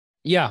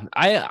 Yeah,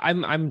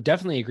 I'm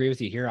definitely agree with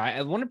you here.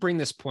 I want to bring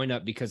this point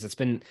up because it's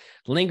been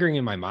lingering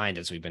in my mind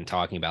as we've been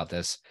talking about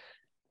this.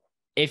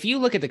 If you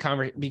look at the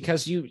conversation,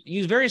 because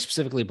you very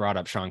specifically brought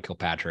up Sean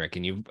Kilpatrick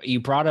and you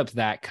brought up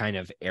that kind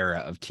of era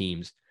of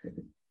teams,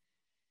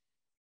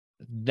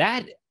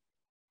 that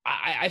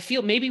I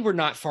feel maybe we're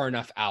not far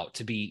enough out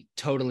to be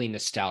totally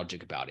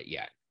nostalgic about it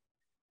yet.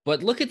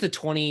 But look at the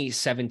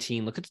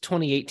 2017, look at the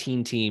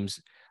 2018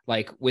 teams,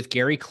 like with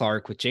Gary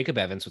Clark, with Jacob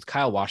Evans, with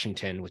Kyle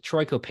Washington, with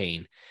Troy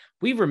Copain.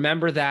 We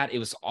remember that. It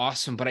was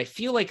awesome, but I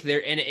feel like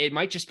and it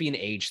might just be an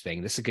age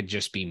thing. This could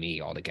just be me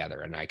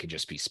altogether, and I could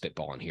just be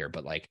spitballing here.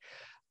 But like,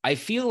 I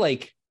feel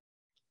like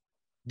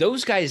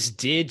those guys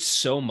did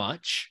so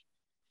much,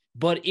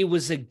 but it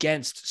was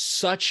against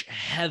such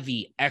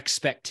heavy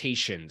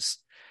expectations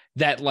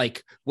that,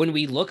 like, when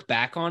we look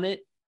back on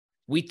it,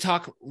 we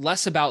talk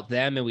less about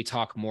them and we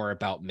talk more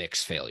about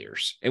Mick's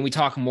failures, and we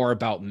talk more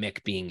about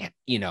Mick being,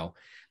 you know,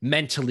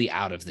 mentally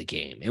out of the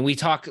game, and we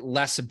talk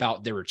less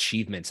about their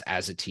achievements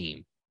as a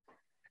team.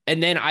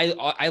 And then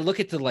I look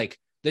at the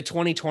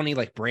 2020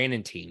 like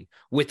Brandon team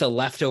with the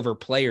leftover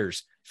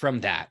players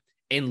from that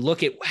and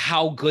look at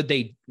how good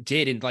they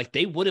did, and like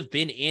they would have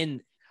been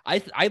in.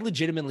 I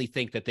legitimately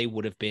think that they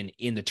would have been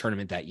in the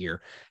tournament that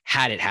year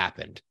had it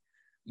happened.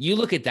 You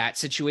look at that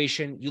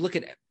situation, you look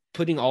at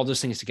putting all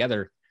those things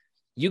together.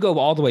 You go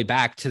all the way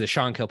back to the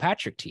Sean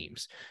Kilpatrick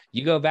teams.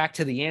 You go back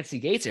to the Yancey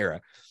Gates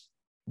era.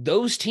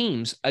 Those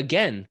teams,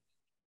 again,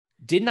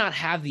 did not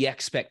have the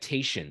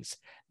expectations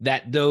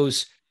that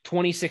those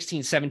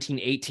 2016, 17,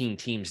 18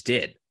 teams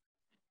did.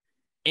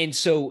 And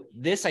so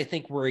this, I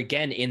think we're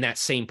again in that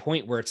same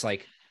point where it's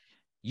like,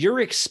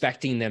 you're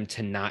expecting them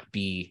to not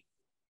be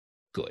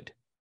good.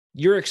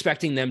 You're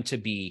expecting them to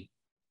be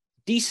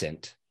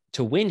decent,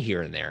 to win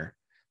here and there,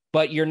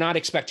 but you're not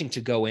expecting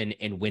to go in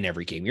and win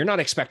every game. You're not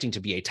expecting to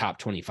be a top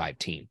 25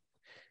 team.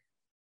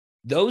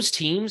 Those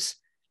teams,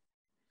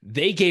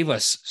 they gave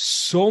us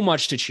so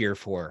much to cheer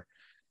for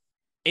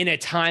in a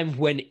time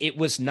when it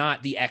was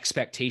not the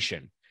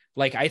expectation.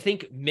 Like, I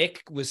think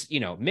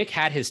Mick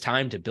had his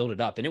time to build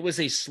it up, and it was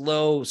a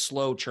slow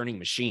churning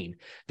machine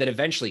that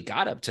eventually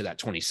got up to that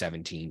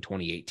 2017,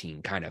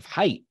 2018 kind of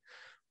height.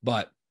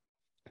 But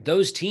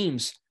those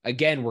teams,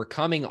 again, were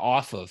coming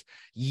off of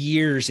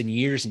years and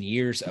years and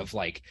years of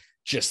like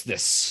just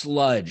this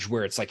sludge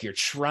where it's like you're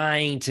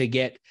trying to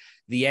get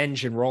the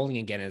engine rolling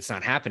again and it's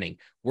not happening.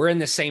 We're in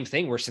the same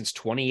thing where since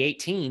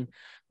 2018,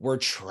 we're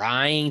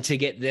trying to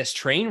get this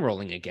train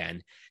rolling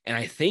again. And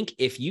I think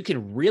if you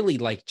can really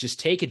like just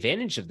take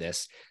advantage of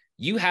this,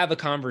 you have a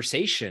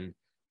conversation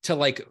to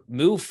like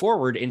move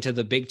forward into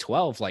the Big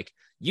 12. Like,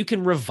 you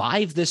can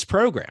revive this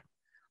program.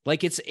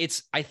 Like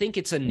I think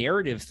it's a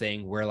narrative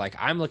thing where like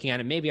I'm looking at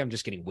it. Maybe I'm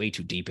just getting way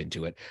too deep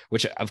into it,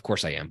 which of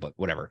course I am, but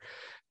whatever.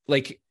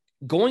 Like,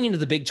 going into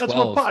the Big 12. That's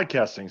what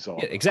podcasting's all.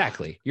 Yeah,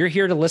 exactly. You're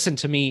here to listen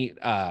to me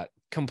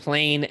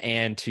complain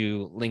and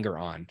to linger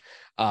on.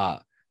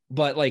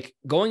 But like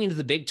going into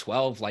the Big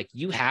 12, like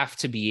you have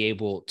to be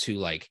able to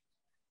like,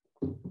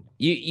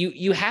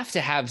 you have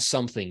to have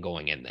something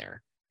going in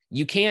there.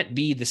 You can't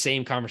be the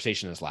same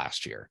conversation as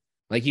last year.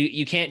 Like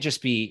you can't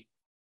just be,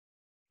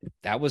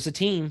 that was a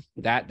team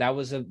that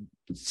was a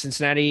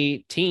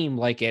Cincinnati team.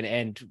 Like,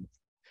 and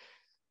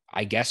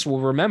I guess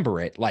we'll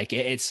remember it. Like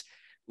it's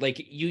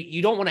like,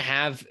 you don't want to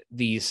have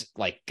these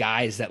like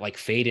guys that like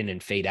fade in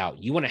and fade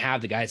out. You want to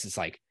have the guys that's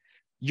like,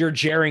 you're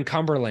Jaron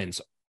Cumberland's.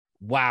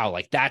 Wow,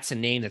 like that's a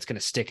name that's going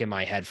to stick in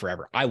my head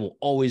forever. I will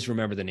always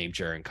remember the name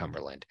Jaron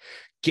Cumberland.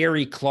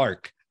 Gary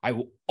Clark, I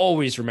will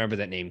always remember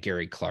that name,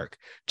 Gary Clark.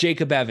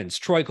 Jacob Evans,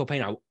 Troy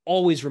Copane, I will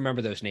always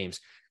remember those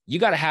names. You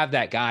got to have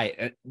that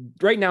guy.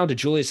 Right now,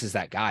 DeJulius is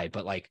that guy,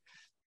 but like,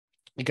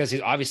 because he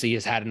obviously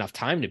has had enough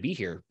time to be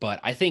here. But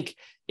I think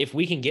if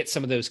we can get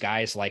some of those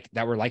guys like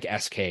that were like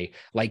SK,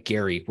 like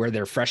Gary, where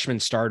they're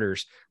freshman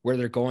starters, where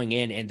they're going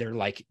in and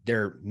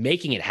they're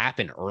making it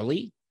happen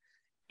early,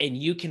 and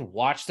you can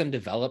watch them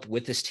develop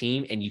with this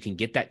team and you can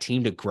get that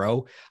team to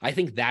grow. I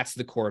think that's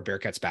the core of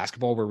Bearcats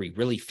basketball, where we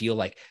really feel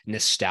like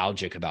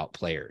nostalgic about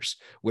players,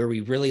 where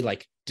we really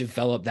like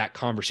develop that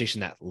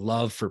conversation, that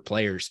love for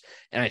players.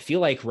 And I feel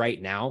like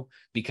right now,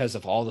 because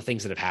of all the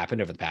things that have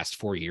happened over the past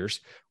 4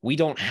 years, we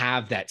don't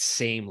have that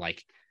same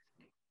like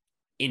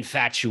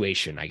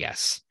infatuation, I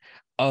guess,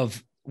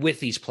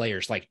 with these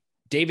players. Like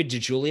David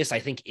DeJulius,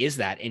 I think is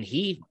that, and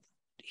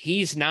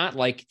he's not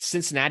like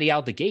Cincinnati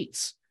out the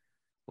gates.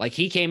 Like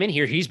he came in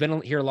here, he's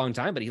been here a long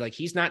time, but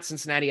he's not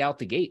Cincinnati out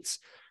the gates.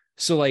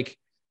 So like,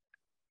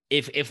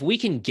 if we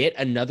can get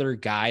another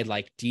guy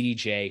like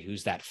DDJ,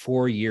 who's that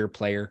 4-year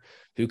player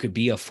who could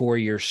be a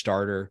 4-year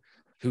starter,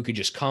 who could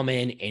just come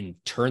in and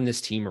turn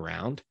this team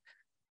around,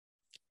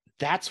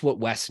 that's what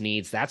West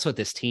needs. That's what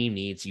this team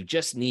needs. You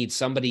just need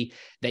somebody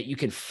that you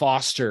can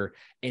foster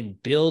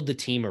and build the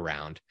team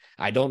around.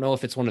 I don't know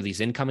if it's one of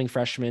these incoming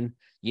freshmen.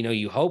 You know,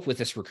 you hope with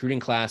this recruiting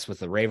class, with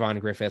the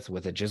Rayvon Griffith,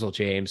 with the Jizzle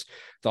James,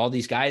 with all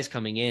these guys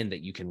coming in, that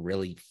you can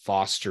really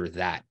foster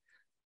that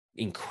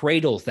and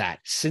cradle that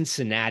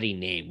Cincinnati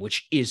name,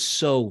 which is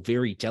so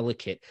very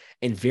delicate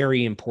and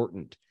very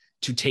important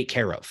to take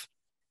care of.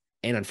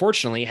 And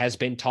unfortunately has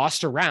been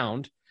tossed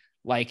around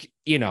like,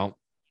 you know,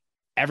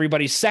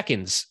 everybody's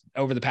seconds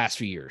over the past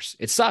few years.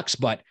 It sucks,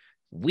 but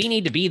we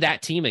need to be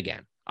that team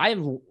again. I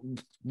am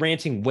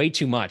ranting way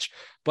too much,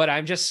 but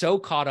I'm just so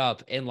caught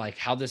up in like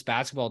how this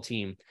basketball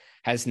team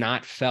has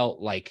not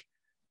felt like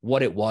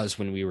what it was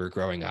when we were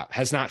growing up,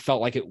 has not felt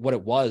like what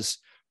it was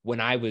when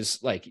I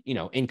was like, you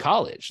know, in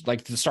college,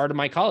 like the start of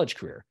my college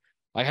career.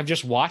 Like I've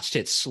just watched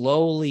it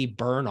slowly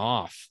burn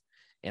off,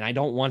 and I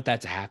don't want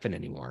that to happen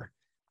anymore.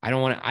 We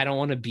don't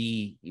want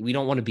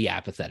to be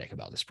apathetic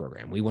about this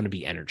program. We want to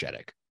be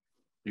energetic.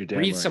 You're damn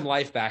Breathe right. some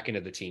life back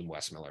into the team,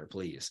 Wes Miller,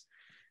 please.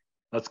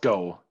 Let's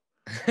go.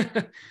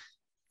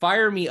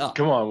 Fire me up.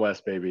 Come on, Wes,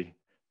 baby.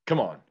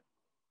 Come on.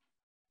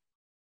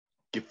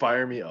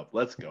 Fire me up.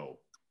 Let's go.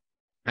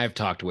 I've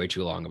talked way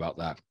too long about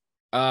that.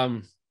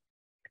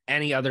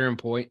 Any other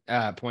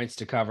points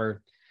to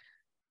cover?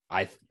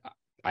 I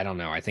don't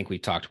know. I think we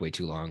talked way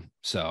too long,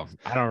 so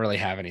I don't really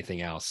have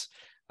anything else.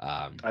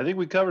 I think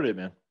we covered it,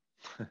 man.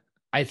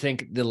 I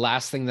think the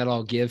last thing that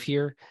I'll give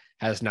here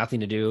has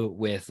nothing to do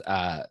with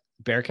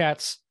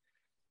Bearcats.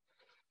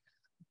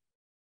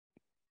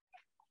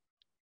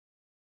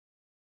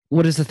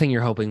 What is the thing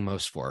you're hoping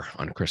most for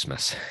on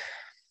Christmas?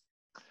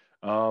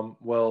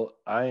 Well,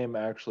 I am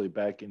actually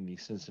back in the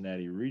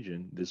Cincinnati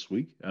region this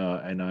week,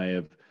 and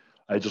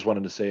I just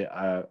wanted to say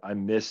I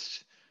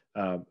missed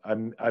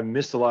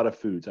a lot of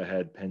foods. I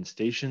had Penn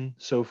Station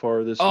so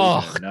far this week.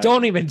 Oh,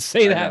 don't even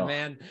say that,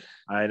 man.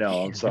 I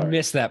know. I'm sorry. I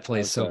miss that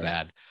place so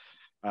bad.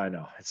 I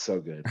know, it's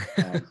so good.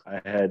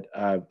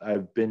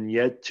 I've been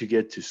yet to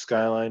get to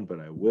Skyline, but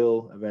I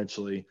will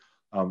eventually.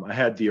 I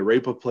had the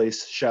Arepa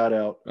Place, shout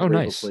out. Oh, Arepa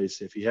nice.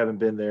 Place. If you haven't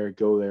been there,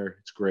 go there.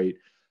 It's great.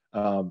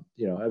 I've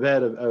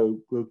had a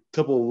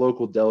couple of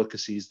local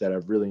delicacies that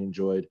I've really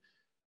enjoyed.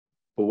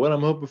 But what I'm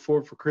hoping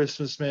for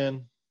Christmas,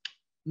 man,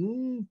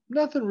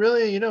 nothing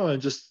really. I'm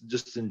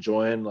just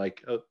enjoying,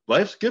 like,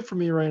 life's good for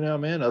me right now,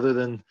 man. Other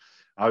than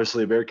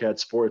obviously Bearcat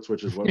sports,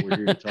 which is what we're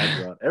here to talk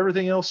about.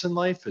 Everything else in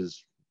life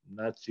is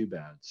not too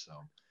bad. So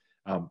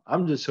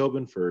I'm just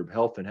hoping for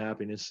health and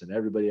happiness, and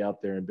everybody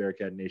out there in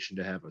Bearcat Nation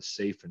to have a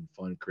safe and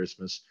fun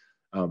Christmas.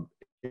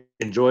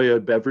 Enjoy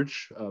a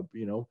beverage.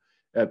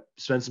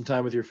 Spend some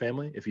time with your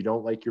family. If you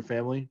don't like your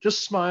family,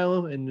 just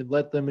smile and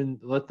let them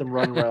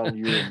run around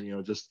you,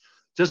 and just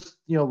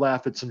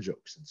laugh at some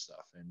jokes and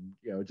stuff. And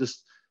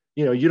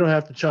you don't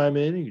have to chime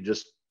in. You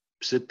just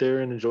sit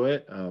there and enjoy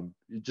it.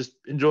 You just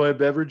enjoy a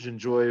beverage,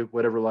 enjoy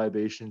whatever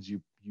libations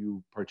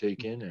you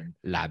partake in, and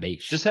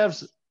Libation. just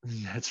have.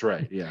 That's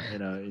right. Yeah.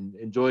 And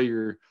enjoy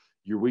your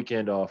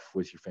weekend off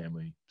with your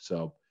family.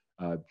 So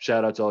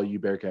shout out to all you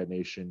Bearcat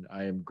Nation.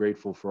 I am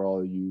grateful for all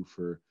of you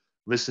for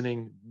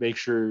listening. Make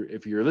sure,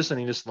 if you're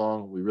listening this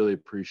long, we really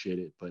appreciate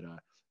it, but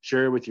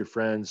share it with your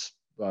friends.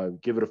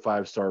 Give it a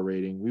 5-star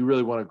rating. We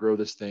really want to grow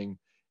this thing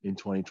in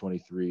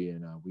 2023,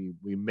 and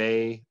we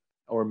may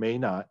or may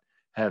not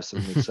have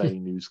some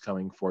exciting news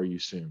coming for you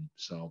soon.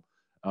 So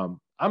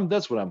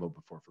that's what I'm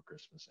hoping for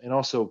Christmas. And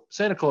also,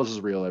 Santa Claus is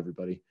real,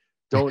 everybody.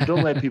 Don't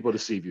let people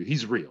deceive you.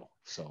 He's real.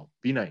 So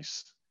be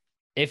nice.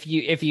 If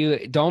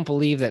you don't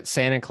believe that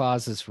Santa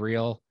Claus is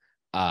real,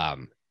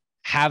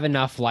 have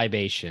enough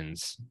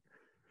libations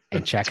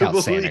and check out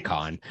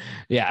SantaCon.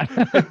 Yeah.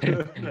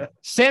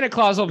 Santa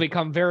Claus will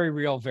become very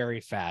real very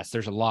fast.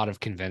 There's a lot of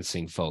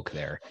convincing folk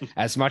there,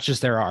 as much as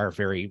there are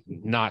very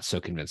not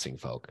so convincing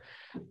folk.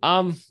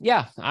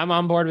 Yeah, I'm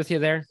on board with you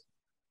there.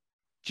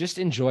 Just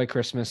enjoy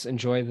Christmas.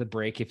 Enjoy the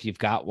break if you've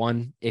got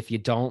one. If you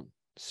don't,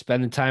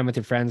 spend the time with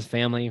your friends,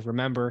 family.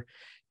 Remember,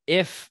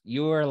 if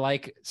you are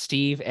like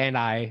Steve and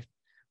I,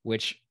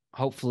 which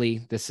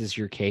hopefully this is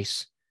your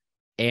case,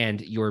 and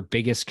your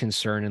biggest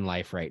concern in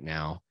life right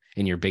now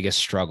and your biggest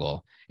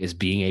struggle is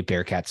being a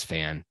Bearcats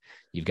fan,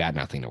 you've got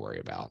nothing to worry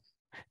about.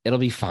 It'll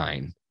be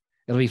fine.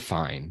 It'll be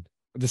fine.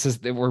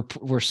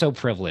 We're so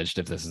privileged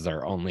if this is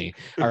our only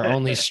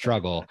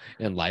struggle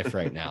in life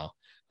right now.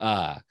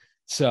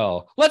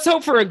 So let's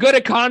hope for a good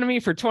economy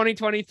for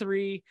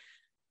 2023.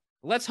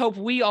 Let's hope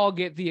we all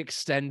get the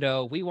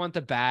extendo. We want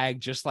the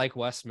bag, just like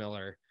Wes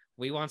Miller.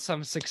 We want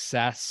some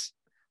success.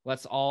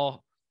 Let's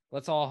all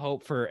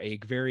hope for a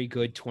very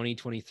good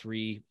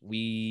 2023.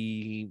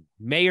 We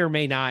may or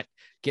may not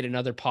get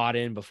another pod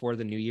in before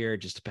the new year. It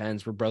just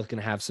depends. We're both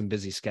going to have some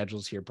busy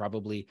schedules here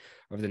probably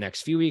over the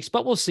next few weeks,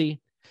 but we'll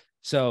see.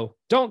 So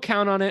don't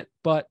count on it,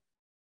 but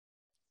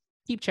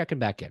keep checking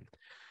back in.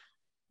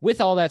 With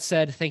all that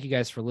said, thank you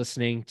guys for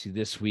listening to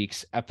this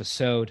week's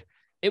episode.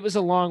 It was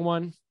a long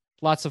one.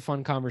 Lots of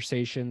fun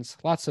conversations,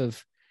 lots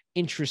of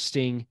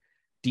interesting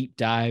deep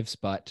dives,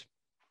 but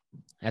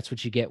that's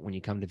what you get when you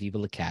come to Viva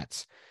La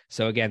Cats.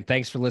 So again,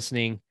 thanks for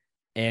listening,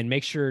 and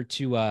make sure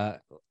to,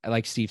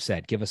 like Steve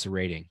said, give us a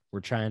rating.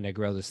 We're trying to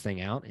grow this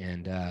thing out,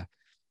 and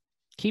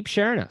keep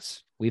sharing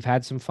us. We've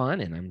had some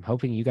fun, and I'm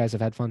hoping you guys have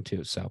had fun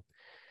too. So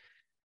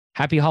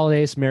happy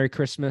holidays. Merry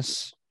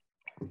Christmas.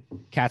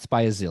 Cats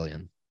by a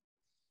zillion.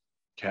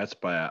 Cats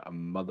by a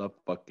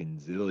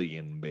motherfucking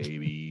zillion,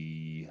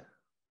 baby.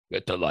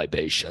 Get the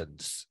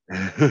libations.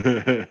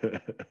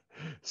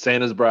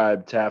 Santa's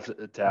Bribe,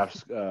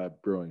 Taft's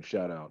Brewing.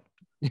 Shout out.